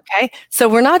 Okay. So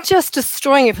we're not just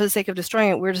destroying it for the sake of destroying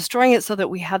it. We're destroying it so that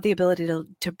we have the ability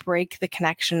to break the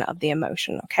connection of the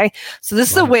emotion. Okay. So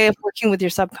this is a way of working with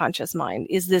your subconscious mind,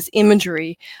 is this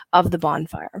imagery of the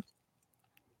bonfire.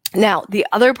 Now, the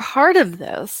other part of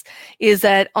this is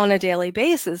that on a daily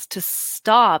basis, to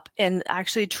stop and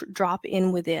actually drop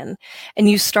in within, and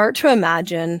you start to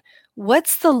imagine,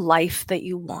 what's the life that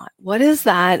you want? What is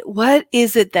that? What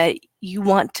is it that you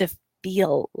want to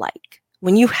feel like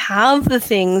when you have the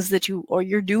things that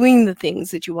you're doing the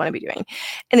things that you want to be doing?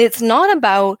 And it's not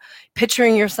about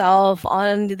picturing yourself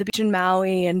on the beach in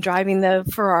Maui and driving the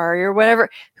Ferrari or whatever.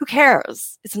 Who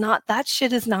cares? It's not, that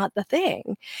shit is not the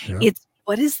thing. Yeah. It's,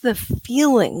 what is the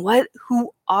feeling?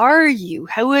 Who are you?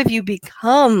 How have you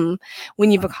become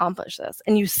when you've accomplished this?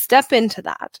 And you step into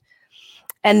that.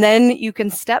 And then you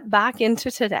can step back into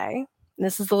today. And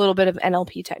this is a little bit of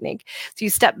NLP technique. So you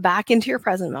step back into your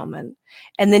present moment,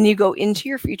 and then you go into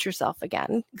your future self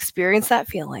again, experience that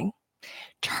feeling,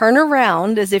 turn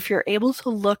around as if you're able to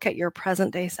look at your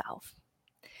present day self,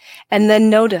 and then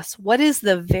notice, what is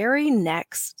the very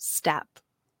next step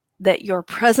that your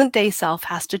present day self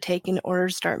has to take in order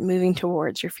to start moving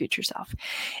towards your future self?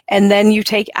 And then you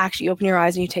take action, you open your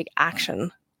eyes and you take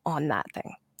action on that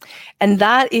thing. And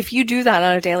that, if you do that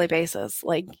on a daily basis,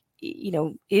 like, you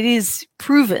know, it is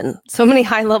proven, so many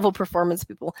high level performance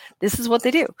people, this is what they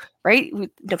do, right?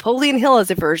 Napoleon Hill is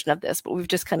a version of this, but we've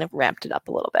just kind of ramped it up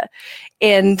a little bit.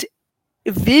 And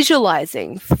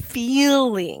visualizing,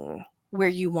 feeling where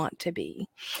you want to be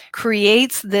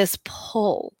creates this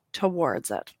pull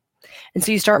towards it. And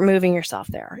so you start moving yourself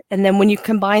there. And then when you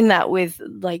combine that with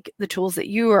like the tools that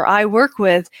you or I work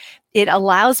with, it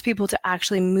allows people to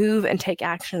actually move and take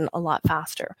action a lot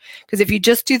faster. Because if you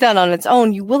just do that on its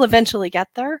own, you will eventually get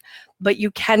there, but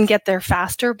you can get there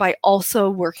faster by also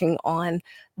working on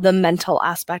the mental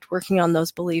aspect, working on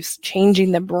those beliefs,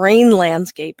 changing the brain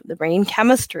landscape, the brain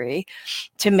chemistry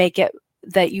to make it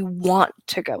that you want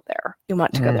to go there. You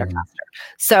want to go there faster.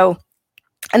 So,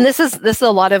 and this is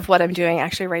a lot of what I'm doing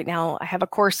actually right now. I have a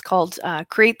course called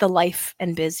Create the Life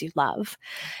and Biz You Love.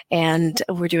 And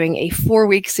we're doing a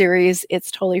 4-week series.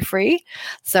 It's totally free.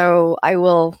 So I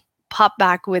will pop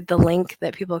back with the link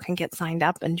that people can get signed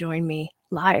up and join me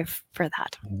live for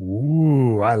that.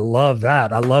 Ooh, I love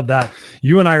that. I love that.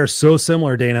 You and I are so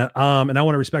similar, Dana. And I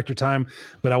want to respect your time,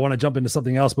 but I want to jump into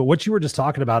something else. But what you were just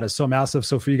talking about is so massive.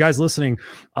 So for you guys listening,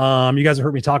 you guys have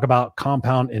heard me talk about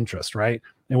compound interest, right?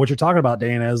 And what you're talking about,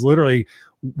 Dana, is literally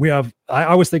I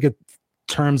always think in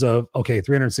terms of, okay,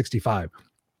 365.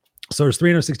 So there's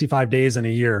 365 days in a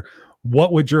year.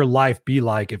 What would your life be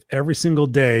like if every single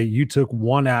day you took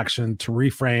one action to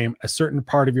reframe a certain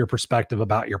part of your perspective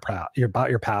about your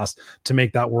past to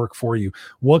make that work for you?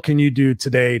 What can you do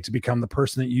today to become the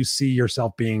person that you see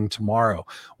yourself being tomorrow?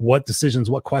 What decisions,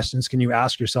 what questions can you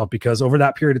ask yourself? Because over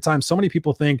that period of time, so many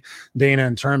people think, Dana,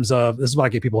 in terms of, this is what I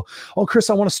get people, oh,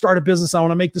 Chris, I want to start a business. I want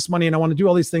to make this money and I want to do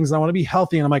all these things. And I want to be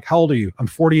healthy. And I'm like, how old are you? I'm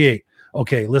 48.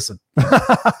 Okay, listen.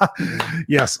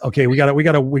 Yes. Okay. We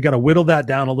gotta whittle that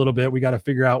down a little bit. We got to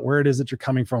figure out where it is that you're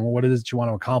coming from and what it is that you want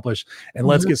to accomplish. And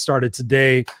let's get started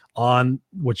today on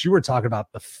what you were talking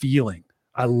about, the feeling.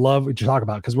 I love what you're talking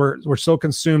about, because we're so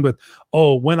consumed with,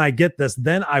 oh, when I get this,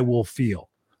 then I will feel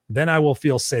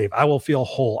safe. I will feel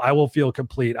whole. I will feel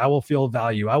complete. I will feel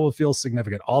value. I will feel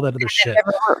significant. All that other shit. It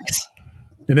never works.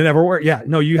 And it never worked. Yeah,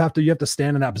 no, you have to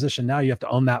stand in that position now. You have to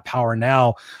own that power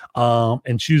now,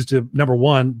 and choose to, number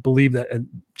one, believe that, and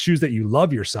choose that you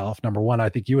love yourself. Number one, I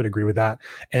think you would agree with that,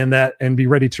 and be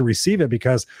ready to receive it,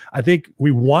 because I think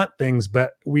we want things,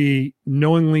 but we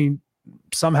knowingly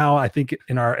somehow, I think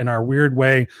in our weird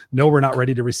way, know we're not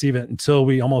ready to receive it until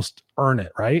we almost earn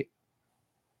it. Right?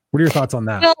 What are your thoughts on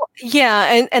that? Well,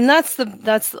 yeah, and that's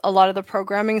a lot of the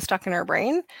programming stuck in our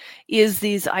brain, is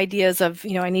these ideas of,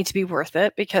 I need to be worth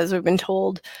it, because we've been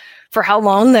told for how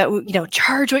long that,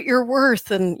 charge what you're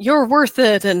worth, and you're worth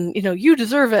it, and you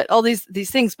deserve it, all these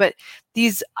things. But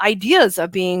these ideas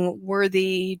of being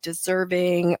worthy,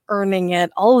 deserving, earning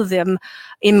it, all of them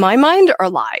in my mind are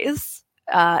lies,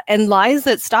 and lies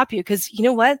that stop you, because you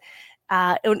know what?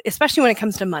 Especially when it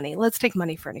comes to money. Let's take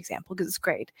money for an example, because it's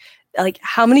great. Like,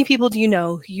 how many people do you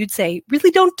know who you'd say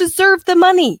really don't deserve the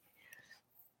money?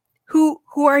 Who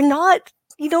are not,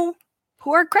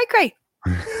 who are cray-cray.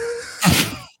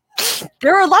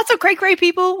 There are lots of cray-cray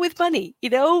people with money,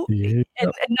 Yeah.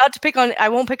 And not to pick on, I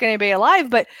won't pick anybody alive,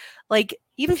 but like,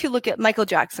 even if you look at Michael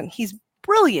Jackson, he's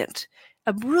brilliant,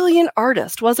 was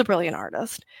a brilliant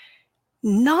artist,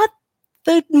 not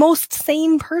the most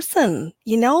sane person,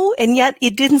 and yet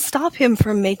it didn't stop him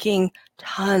from making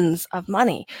tons of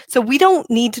money. So we don't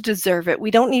need to deserve it.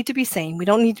 We don't need to be sane. We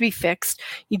don't need to be fixed.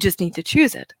 You just need to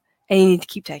choose it, and you need to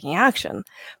keep taking action.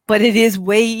 But it is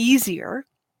way easier.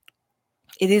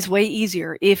 It is way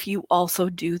easier if you also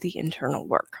do the internal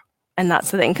work. And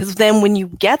that's the thing, because then when you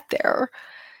get there,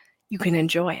 you can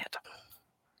enjoy it.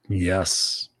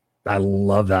 Yes. I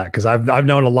love that, because I've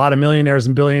known a lot of millionaires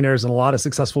and billionaires and a lot of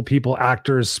successful people,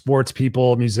 actors, sports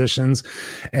people, musicians,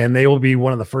 and they will be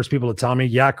one of the first people to tell me,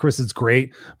 yeah, Chris, it's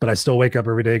great, but I still wake up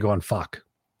every day going, fuck.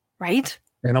 Right?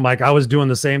 And I'm like, I was doing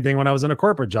the same thing when I was in a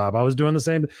corporate job. I was doing the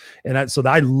same. And so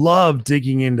I love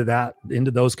digging into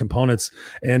those components,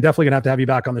 and definitely gonna have to have you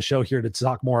back on the show here to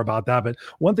talk more about that. But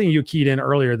one thing you keyed in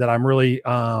earlier that I'm really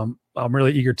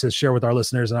eager to share with our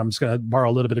listeners, and I'm just going to borrow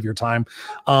a little bit of your time,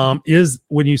 is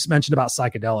when you mentioned about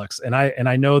psychedelics. And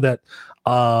I know that,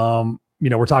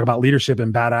 we're talking about leadership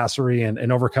and badassery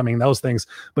and overcoming those things,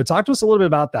 but talk to us a little bit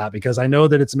about that, because I know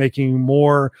that it's making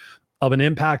more of an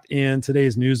impact in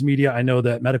today's news media. I know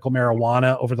that medical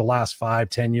marijuana over the last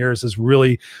 5-10 years has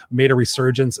really made a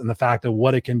resurgence in the fact of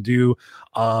what it can do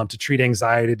to treat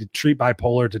anxiety, to treat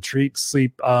bipolar, to treat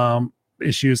sleep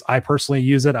issues. I personally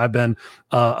use it. I've been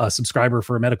a subscriber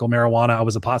for medical marijuana. I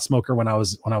was a pot smoker when I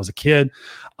was a kid.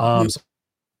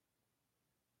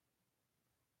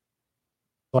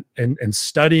 And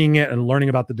studying it and learning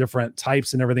about the different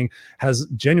types and everything has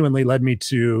genuinely led me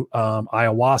to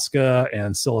ayahuasca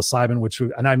and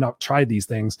psilocybin, and I've not tried these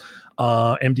things,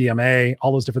 MDMA,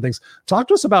 all those different things. Talk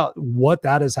to us about what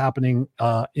that is happening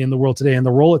in the world today and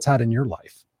the role it's had in your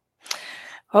life.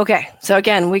 Okay. So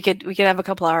again, we could have a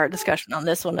couple hour discussion on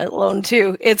this one alone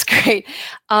too. It's great.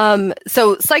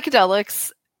 So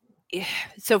psychedelics.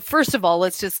 So first of all,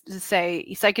 let's just say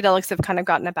psychedelics have kind of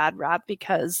gotten a bad rap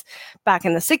because back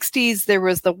in the 60s, there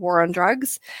was the war on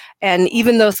drugs. And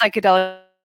even though psychedelics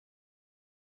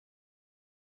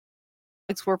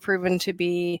were proven to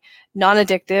be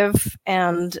non-addictive,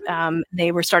 and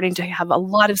they were starting to have a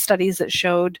lot of studies that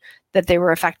showed that they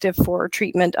were effective for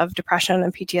treatment of depression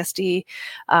and PTSD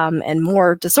and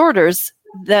more disorders,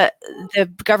 the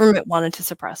government wanted to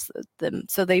suppress them.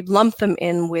 So they lumped them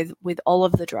in with all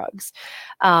of the drugs.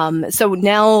 So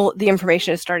now the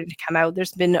information is starting to come out.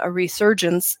 There's been a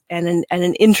resurgence and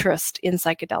an interest in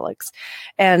psychedelics.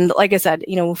 And like I said,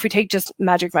 if we take just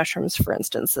magic mushrooms, for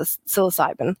instance, this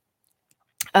psilocybin,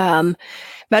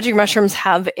 magic mushrooms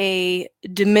have a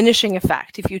diminishing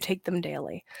effect if you take them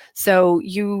daily. So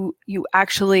you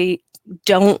actually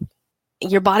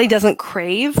your body doesn't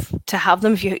crave to have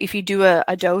them. If you do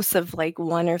a dose of like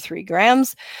 1 or 3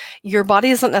 grams, your body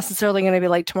isn't necessarily going to be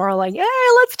like tomorrow, like, yeah,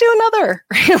 let's do another.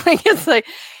 Like it's like,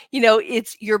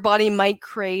 it's your body might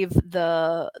crave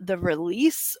the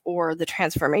release or the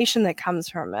transformation that comes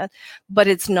from it, but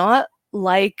it's not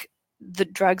like the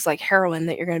drugs like heroin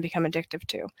that you're going to become addictive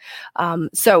to.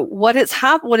 So what is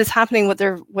happening,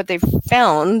 what they've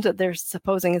found that they're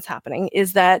supposing is happening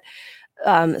is that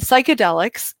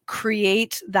psychedelics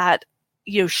create that,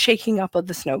 shaking up of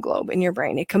the snow globe in your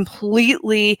brain. It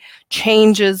completely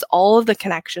changes all of the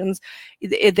connections.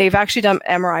 They've actually done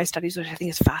MRI studies, which I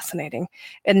think is fascinating,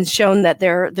 and shown that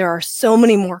there are so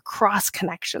many more cross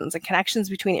connections and connections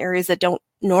between areas that don't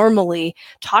normally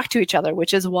talk to each other,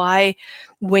 which is why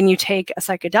when you take a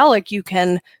psychedelic, you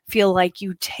can feel like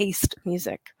you taste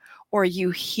music, or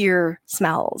you hear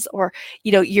smells, or,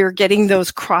 you're getting those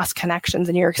cross connections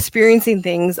and you're experiencing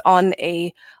things on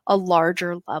a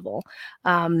larger level.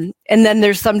 And then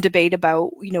there's some debate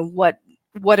about,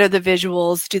 what are the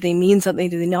visuals? Do they mean something?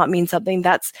 Do they not mean something?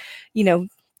 That's,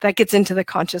 that gets into the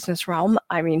consciousness realm.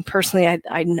 I mean, personally,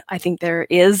 I think there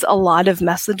is a lot of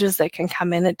messages that can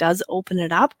come in. It does open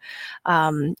it up.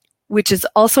 Which is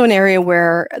also an area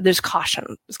where there's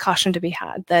caution. There's caution to be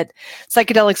had that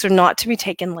psychedelics are not to be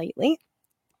taken lightly.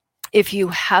 If you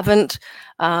haven't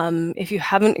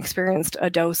experienced a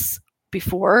dose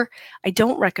before, I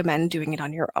don't recommend doing it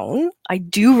on your own. I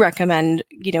do recommend,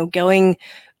 going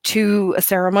to a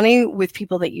ceremony with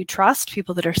people that you trust,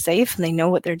 people that are safe and they know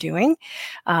what they're doing,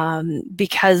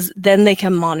 because then they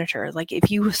can monitor. Like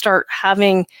if you start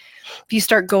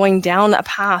going down a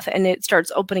path and it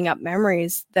starts opening up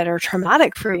memories that are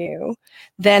traumatic for you,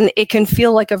 then it can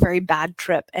feel like a very bad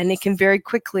trip, and it can very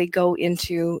quickly go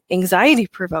into anxiety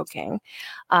provoking.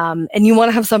 And you want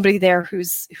to have somebody there who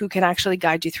can actually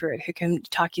guide you through it, who can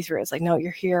talk you through it. It's like, no,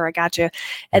 you're here, I got you.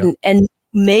 And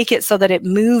make it so that it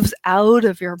moves out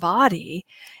of your body,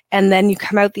 and then you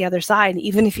come out the other side.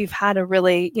 Even if you've had a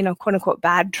really, quote unquote,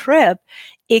 bad trip,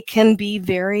 it can be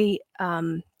very,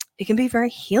 it can be very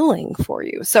healing for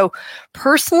you. So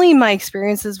personally, my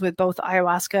experiences with both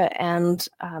ayahuasca and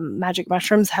magic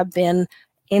mushrooms have been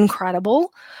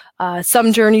incredible.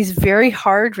 Some journeys very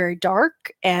hard, very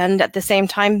dark. And at the same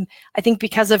time, I think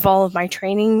because of all of my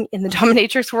training in the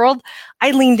dominatrix world, I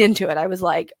leaned into it. I was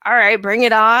like, all right, bring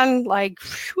it on. Like,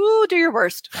 whew, do your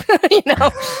worst, you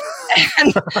know?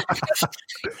 And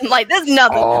like, there's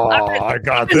nothing. I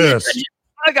got this.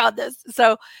 I got this.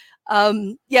 So,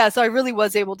 so I really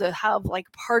was able to have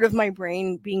like part of my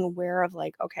brain being aware of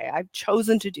like, okay, I've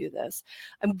chosen to do this.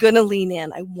 I'm going to lean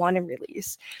in. I want to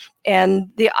release. And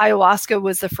the ayahuasca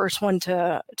was the first one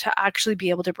to actually be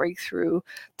able to break through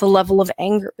the level of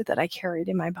anger that I carried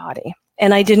in my body.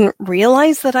 And I didn't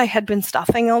realize that I had been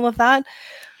stuffing all of that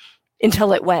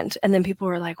until it went. And then people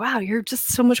were like, wow, you're just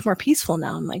so much more peaceful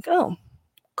now. I'm like, oh,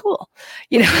 cool.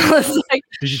 You know, it's like,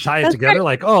 did you tie it together? Great.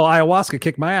 Like, oh, ayahuasca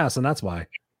kicked my ass, and that's why.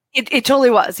 It totally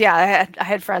was. Yeah. I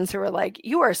had friends who were like,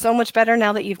 you are so much better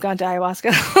now that you've gone to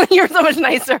ayahuasca. You're so much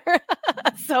nicer.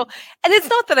 So, and it's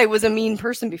not that I was a mean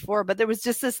person before, but there was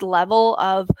just this level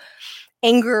of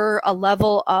anger, a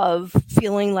level of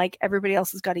feeling like everybody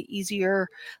else has got it easier,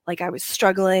 like I was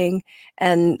struggling.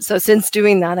 And so since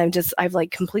doing that, I've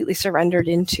like completely surrendered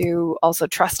into also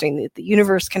trusting that the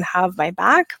universe can have my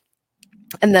back,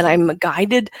 and that I'm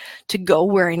guided to go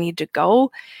where I need to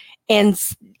go. And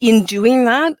in doing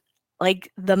that,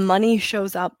 like the money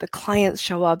shows up, the clients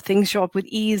show up, things show up with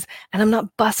ease, and I'm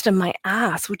not busting my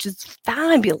ass, which is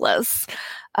fabulous.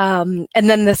 And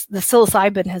then the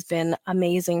psilocybin has been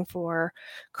amazing for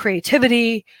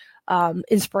creativity,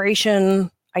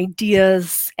 inspiration,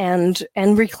 ideas, and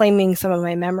reclaiming some of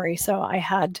my memory. So I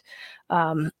had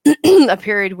a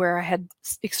period where I had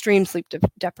extreme sleep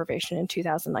deprivation in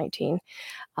 2019,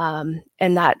 and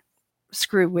that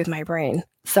screwed with my brain.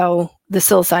 So the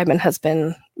psilocybin has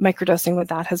been, microdosing with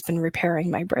that has been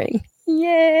repairing my brain.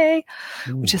 Yay!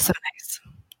 Which is so nice.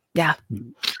 Yeah.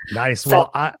 Nice. So,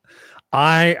 well,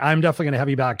 I'm definitely going to have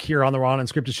you back here on the Raw and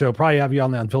Unscripted show. Probably have you on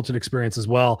the Unfiltered experience as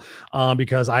well,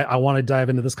 because I want to dive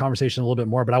into this conversation a little bit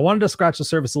more. But I wanted to scratch the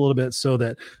surface a little bit so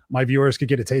that my viewers could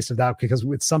get a taste of that, because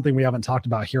it's something we haven't talked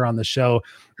about here on the show.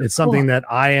 It's something that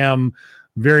I am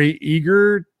very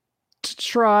eager to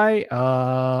try.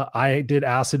 I did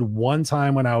acid one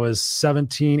time when I was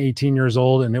 17, 18 years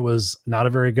old, and it was not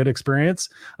a very good experience.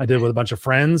 I did it with a bunch of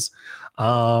friends.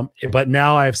 But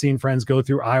now I've seen friends go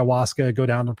through ayahuasca, go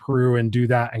down to Peru and do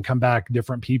that and come back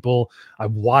different people.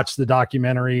 I've watched the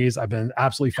documentaries. I've been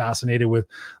absolutely fascinated with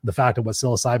the fact of what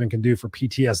psilocybin can do for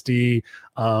PTSD,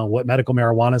 what medical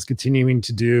marijuana is continuing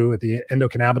to do with the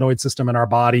endocannabinoid system in our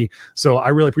body. So I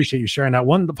really appreciate you sharing that.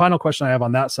 The final question I have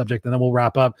on that subject, and then we'll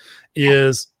wrap up,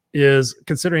 is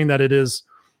considering that it is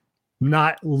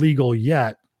not legal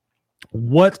yet,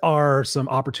 what are some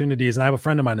opportunities? And I have a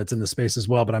friend of mine that's in the space as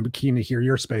well, but I'm keen to hear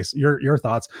your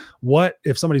thoughts. What,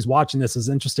 if somebody's watching this is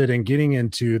interested in getting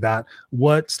into that,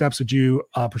 what steps would you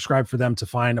prescribe for them to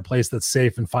find a place that's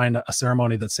safe and find a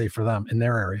ceremony that's safe for them in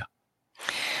their area?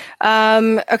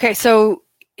 Okay. So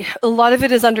a lot of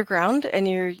it is underground, and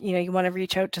you want to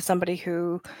reach out to somebody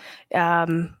who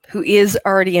is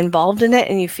already involved in it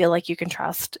and you feel like you can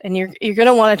trust, and you're going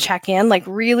to want to check in, like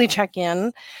really check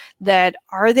in, that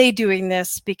are they doing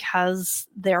this because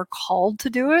they're called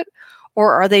to do it,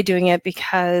 or are they doing it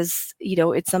because,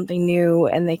 it's something new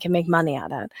and they can make money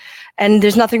at it? And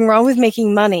there's nothing wrong with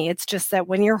making money. It's just that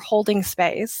when you're holding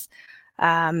space,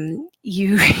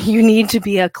 you need to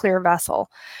be a clear vessel,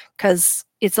 because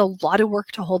it's a lot of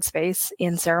work to hold space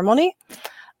in ceremony.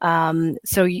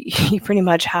 So you pretty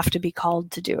much have to be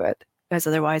called to do it, because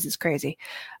otherwise it's crazy.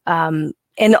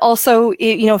 And also,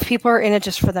 if people are in it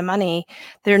just for the money,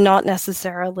 they're not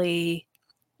necessarily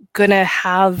going to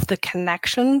have the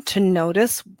connection to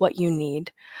notice what you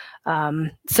need.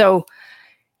 So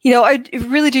I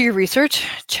really do your research,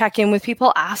 check in with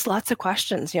people, ask lots of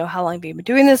questions. How long have you been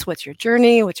doing this? What's your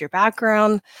journey? What's your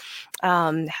background?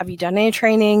 Have you done any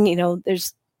training?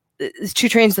 There's two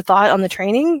trains of thought on the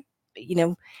training.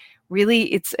 Really,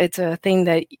 it's a thing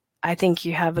that I think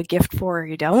you have a gift for, or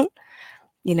you don't.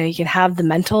 You can have the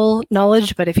mental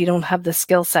knowledge, but if you don't have the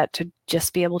skill set to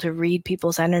just be able to read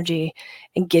people's energy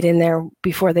and get in there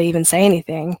before they even say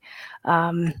anything,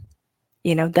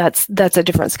 that's a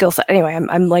different skill set. Anyway,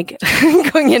 I'm like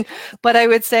going in, but I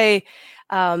would say,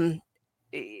 I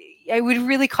would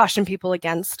really caution people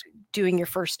against doing your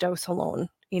first dose alone.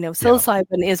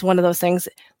 Psilocybin is one of those things.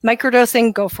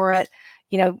 Microdosing, go for it.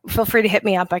 Feel free to hit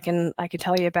me up. I can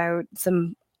tell you about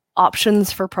some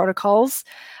options for protocols.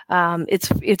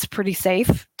 It's pretty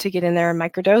safe to get in there and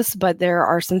microdose, but there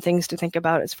are some things to think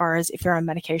about as far as if you're on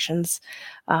medications.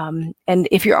 And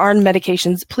if you're on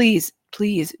medications, please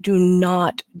do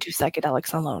not do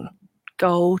psychedelics alone.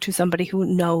 Go to somebody who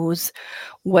knows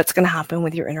what's going to happen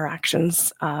with your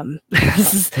interactions.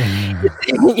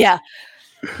 Yeah,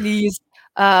 please.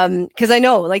 Because I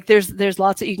know, like, there's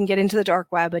lots that you can get into the dark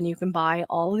web and you can buy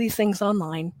all of these things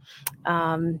online.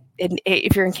 And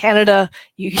if you're in Canada,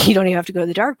 you don't even have to go to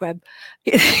the dark web.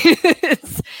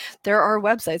 There are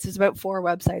websites. There's about 4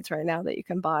 websites right now that you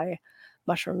can buy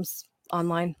mushrooms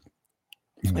online.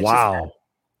 Wow.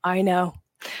 I know.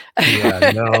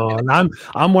 Yeah, no, and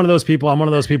I'm one of those people. I'm one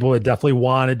of those people that definitely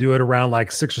want to do it around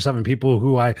like 6 or 7 people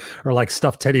who are like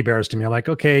stuffed teddy bears to me. I'm like,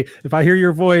 okay, if I hear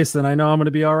your voice, then I know I'm going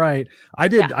to be all right. I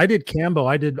did Kambo.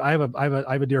 I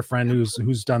have a dear friend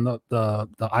who's done the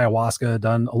ayahuasca,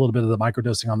 done a little bit of the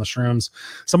microdosing on the shrooms.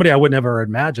 Somebody I would never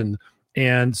imagine.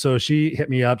 And so she hit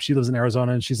me up. She lives in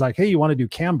Arizona, and she's like, hey, you want to do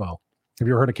Kambo? Have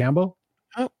you ever heard of Kambo?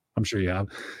 I'm sure you have.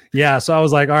 Yeah. So I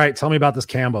was like, all right, tell me about this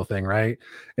Kambo thing. Right.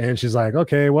 And she's like,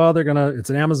 okay, well, it's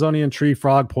an Amazonian tree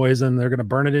frog poison. They're going to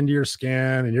burn it into your skin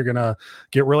and you're going to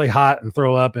get really hot and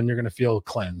throw up and you're going to feel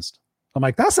cleansed. I'm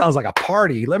like, that sounds like a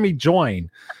party. Let me join.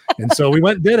 And so we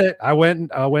went and did it. I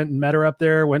went and met her up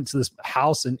there, went to this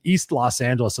house in East Los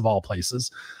Angeles of all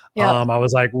places. Yeah. I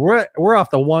was like, we're off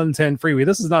the 110 freeway.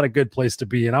 This is not a good place to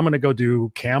be. And I'm going to go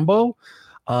do Kambo.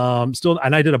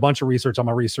 And I did a bunch of research. I'm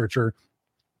a researcher.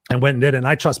 And went and did it. And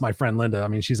I trust my friend Linda. I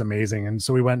mean, she's amazing. And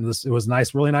so we went it was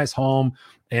nice, really nice home.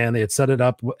 And they had set it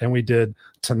up and we did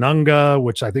Tanunga,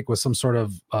 which I think was some sort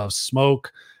of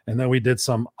smoke. And then we did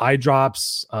some eye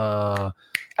drops. Can't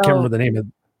remember the name of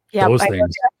those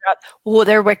things. Oh,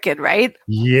 they're wicked, right?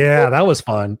 Yeah, that was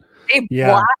fun. They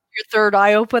black your third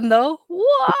eye open though.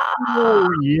 Wow. Oh,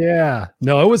 yeah.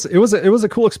 No, it was a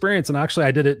cool experience. And actually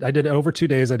I did it over 2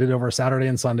 days. I did it over Saturday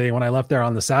and Sunday. When I left there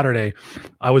on the Saturday,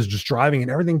 I was just driving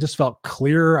and everything just felt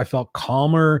clearer. I felt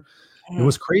calmer. It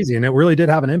was crazy. And it really did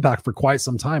have an impact for quite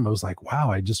some time. I was like,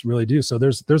 wow, I just really do. So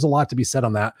there's a lot to be said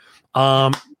on that.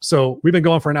 So we've been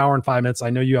going for an hour and 5 minutes. I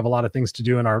know you have a lot of things to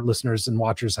do and our listeners and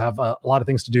watchers have a lot of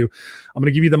things to do. I'm going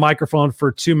to give you the microphone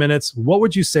for 2 minutes. What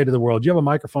would you say to the world? You have a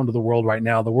microphone to the world right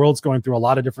now. The world's going through a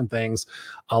lot of different things,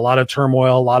 a lot of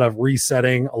turmoil, a lot of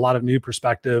resetting, a lot of new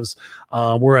perspectives.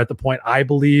 We're at the point, I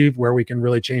believe, where we can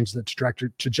really change the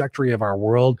trajectory of our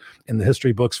world in the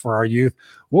history books for our youth.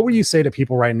 What would you say to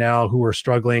people right now who are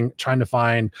struggling, trying to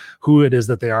find who it is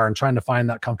that they are and trying to find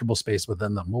that comfortable space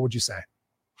within them? What would you say?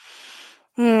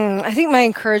 I think my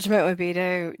encouragement would be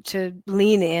to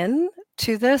lean in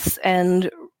to this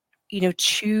and,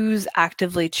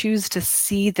 actively choose to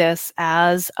see this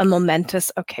as a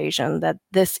momentous occasion, that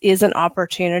this is an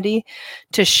opportunity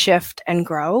to shift and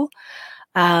grow.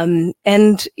 And,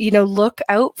 look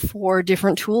out for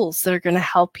different tools that are going to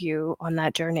help you on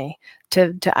that journey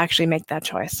to actually make that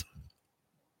choice.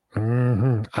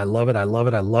 Mm-hmm. I love it. I love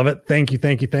it. I love it. Thank you.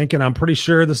 Thank you. Thank you. And I'm pretty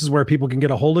sure this is where people can get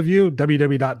a hold of you,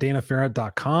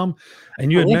 www.danaferrant.com.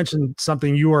 And you had mentioned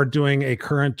something you're going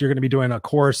to be doing a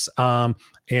course. And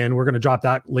we're going to drop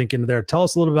that link into there. Tell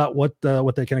us a little about what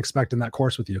they can expect in that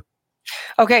course with you.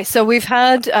 Okay. So we've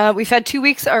had 2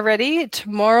 weeks already.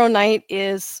 Tomorrow night,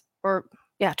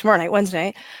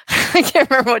 Wednesday. I can't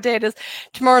remember what day it is.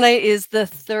 Tomorrow night is the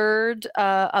third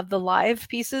of the live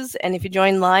pieces. And if you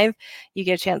join live, you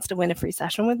get a chance to win a free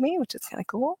session with me, which is kind of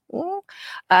cool.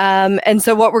 And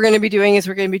so what we're going to be doing is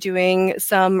we're going to be doing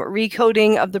some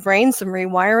recoding of the brain, some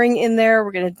rewiring in there.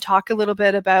 We're going to talk a little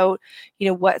bit about,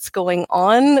 what's going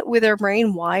on with our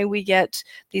brain, why we get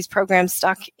these programs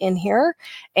stuck in here,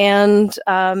 and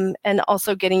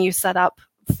also getting you set up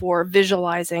for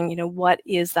visualizing, what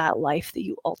is that life that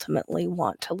you ultimately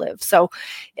want to live. So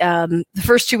the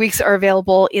first 2 weeks are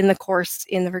available in the course,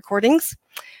 in the recordings.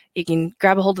 You can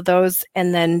grab a hold of those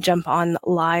and then jump on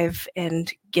live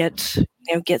and get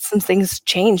some things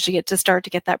changed to start to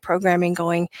get that programming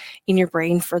going in your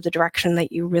brain for the direction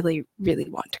that you really, really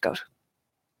want to go to.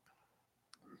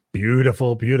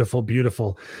 Beautiful, beautiful,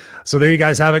 beautiful. So there you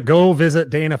guys have it. Go visit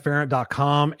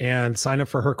danaferrant.com and sign up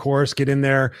for her course. Get in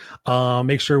there.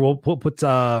 Make sure we'll put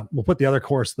the other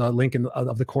course, the link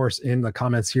of the course in the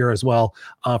comments here as well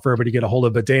for everybody to get a hold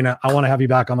of. But Dana, I want to have you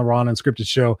back on the Raw and Unscripted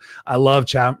show. I love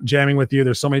jamming with you.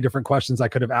 There's so many different questions I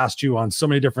could have asked you on so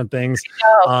many different things.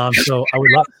 So I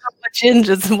would love so much in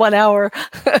just 1 hour.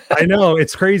 I know,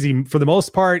 it's crazy. For the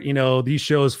most part, these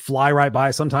shows fly right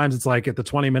by. Sometimes it's like at the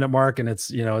 20-minute mark and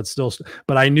it's still,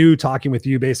 but I knew talking with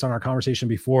you based on our conversation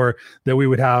before that we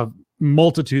would have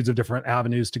multitudes of different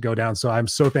avenues to go down. So I'm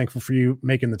so thankful for you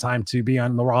making the time to be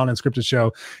on the Raw and Unscripted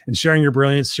show and sharing your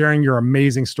brilliance, sharing your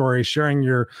amazing story, sharing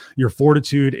your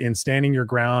fortitude and standing your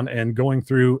ground and going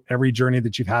through every journey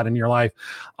that you've had in your life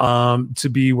to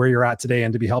be where you're at today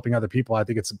and to be helping other people. I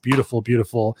think it's a beautiful,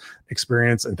 beautiful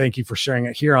experience. And thank you for sharing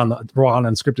it here on the Raw and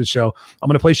Unscripted show. I'm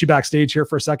going to place you backstage here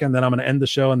for a second, then I'm going to end the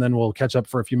show, and then we'll catch up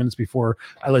for a few minutes before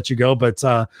I let you go. But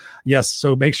yes,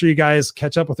 so make sure you guys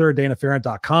catch up with her at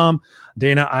DanaFerrant.com.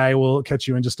 Dana, I will catch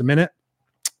you in just a minute.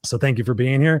 So thank you for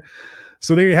being here.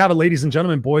 So there you have it, ladies and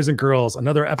gentlemen, boys and girls,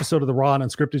 another episode of the Raw and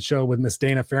Unscripted show with Miss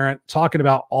Dana Ferrant, talking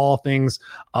about all things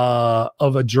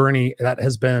of a journey that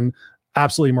has been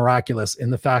absolutely miraculous in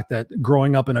the fact that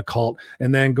growing up in a cult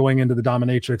and then going into the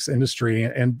dominatrix industry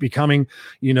and becoming,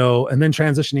 and then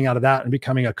transitioning out of that and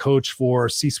becoming a coach for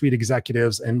C-suite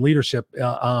executives and leadership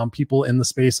people in the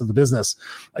space of the business,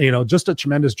 just a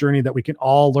tremendous journey that we can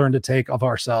all learn to take of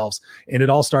ourselves. And it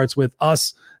all starts with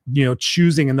us,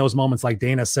 choosing in those moments. Like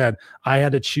Dana said, I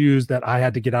had to choose that I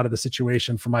had to get out of the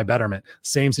situation for my betterment.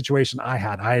 Same situation I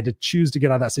had to choose to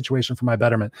get out of that situation for my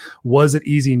betterment. Was it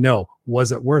easy? No.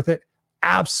 Was it worth it?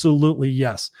 Absolutely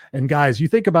yes. And guys, you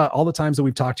think about all the times that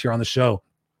we've talked here on the show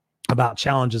about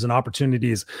challenges and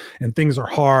opportunities and things are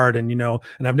hard and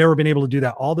and I've never been able to do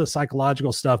that. All the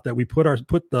psychological stuff that we put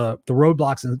the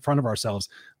roadblocks in front of ourselves.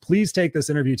 Please take this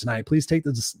interview tonight. Please take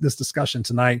this discussion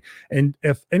tonight. And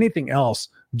if anything else,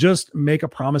 just make a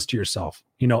promise to yourself.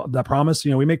 That promise,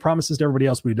 we make promises to everybody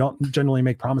else. We don't generally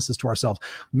make promises to ourselves.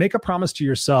 Make a promise to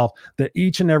yourself that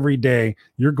each and every day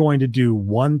you're going to do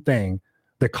one thing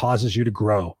that causes you to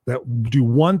grow, that do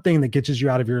one thing that gets you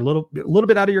out of your little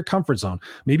bit out of your comfort zone.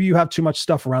 Maybe you have too much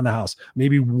stuff around the house.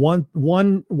 Maybe once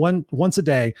a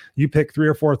day, you pick 3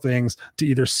 or 4 things to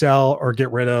either sell or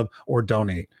get rid of or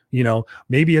donate.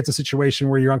 Maybe it's a situation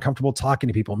where you're uncomfortable talking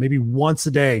to people. Maybe once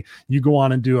a day you go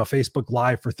on and do a Facebook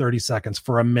Live for 30 seconds,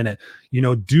 for a minute.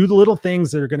 Do the little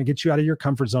things that are going to get you out of your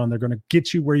comfort zone. They're going to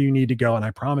get you where you need to go. And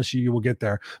I promise you will get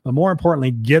there. But more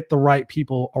importantly, get the right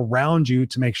people around you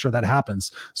to make sure that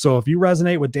happens. So if you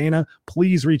resonate with Dana,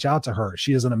 please reach out to her.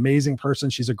 She is an amazing person.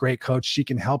 She's a great coach. She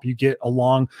can help you get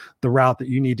along the route that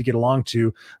you need to get along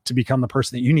to become the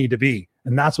person that you need to be.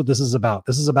 And that's what this is about.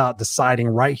 This is about deciding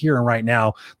right here and right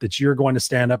now that you're going to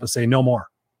stand up and say no more.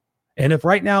 And if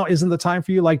right now isn't the time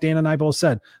for you, like Dana and I both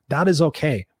said, that is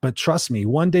okay. But trust me,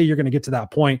 one day you're going to get to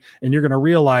that point and you're going to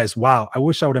realize, wow, I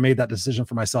wish I would have made that decision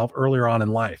for myself earlier on in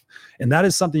life. And that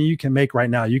is something you can make right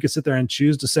now. You can sit there and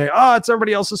choose to say, oh, it's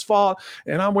everybody else's fault.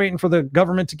 And I'm waiting for the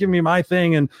government to give me my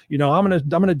thing. And, I'm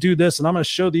going to do this and I'm going to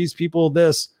show these people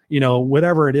this.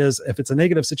 Whatever it is, if it's a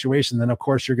negative situation, then of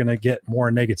course you're going to get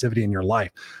more negativity in your life.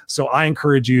 So I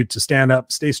encourage you to stand up,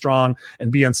 stay strong,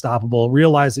 and be unstoppable.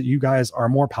 Realize that you guys are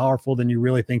more powerful than you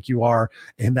really think you are.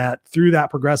 And that through that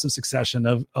progressive succession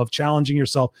of challenging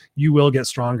yourself, you will get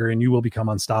stronger and you will become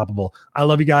unstoppable. I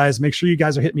love you guys. Make sure you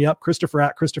guys are hitting me up,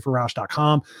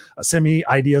 Christopher@ChristopherRausch.com. Send me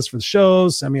ideas for the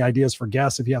shows. Send me ideas for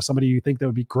guests. If you have somebody you think that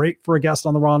would be great for a guest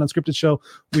on the Raw and Unscripted show,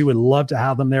 we would love to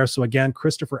have them there. So again,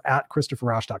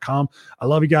 Christopher@ChristopherRausch.com. I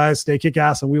love you guys. Stay kick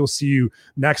ass, and we will see you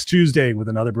next Tuesday with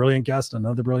another brilliant guest,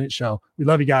 another brilliant show. We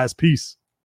love you guys. Peace.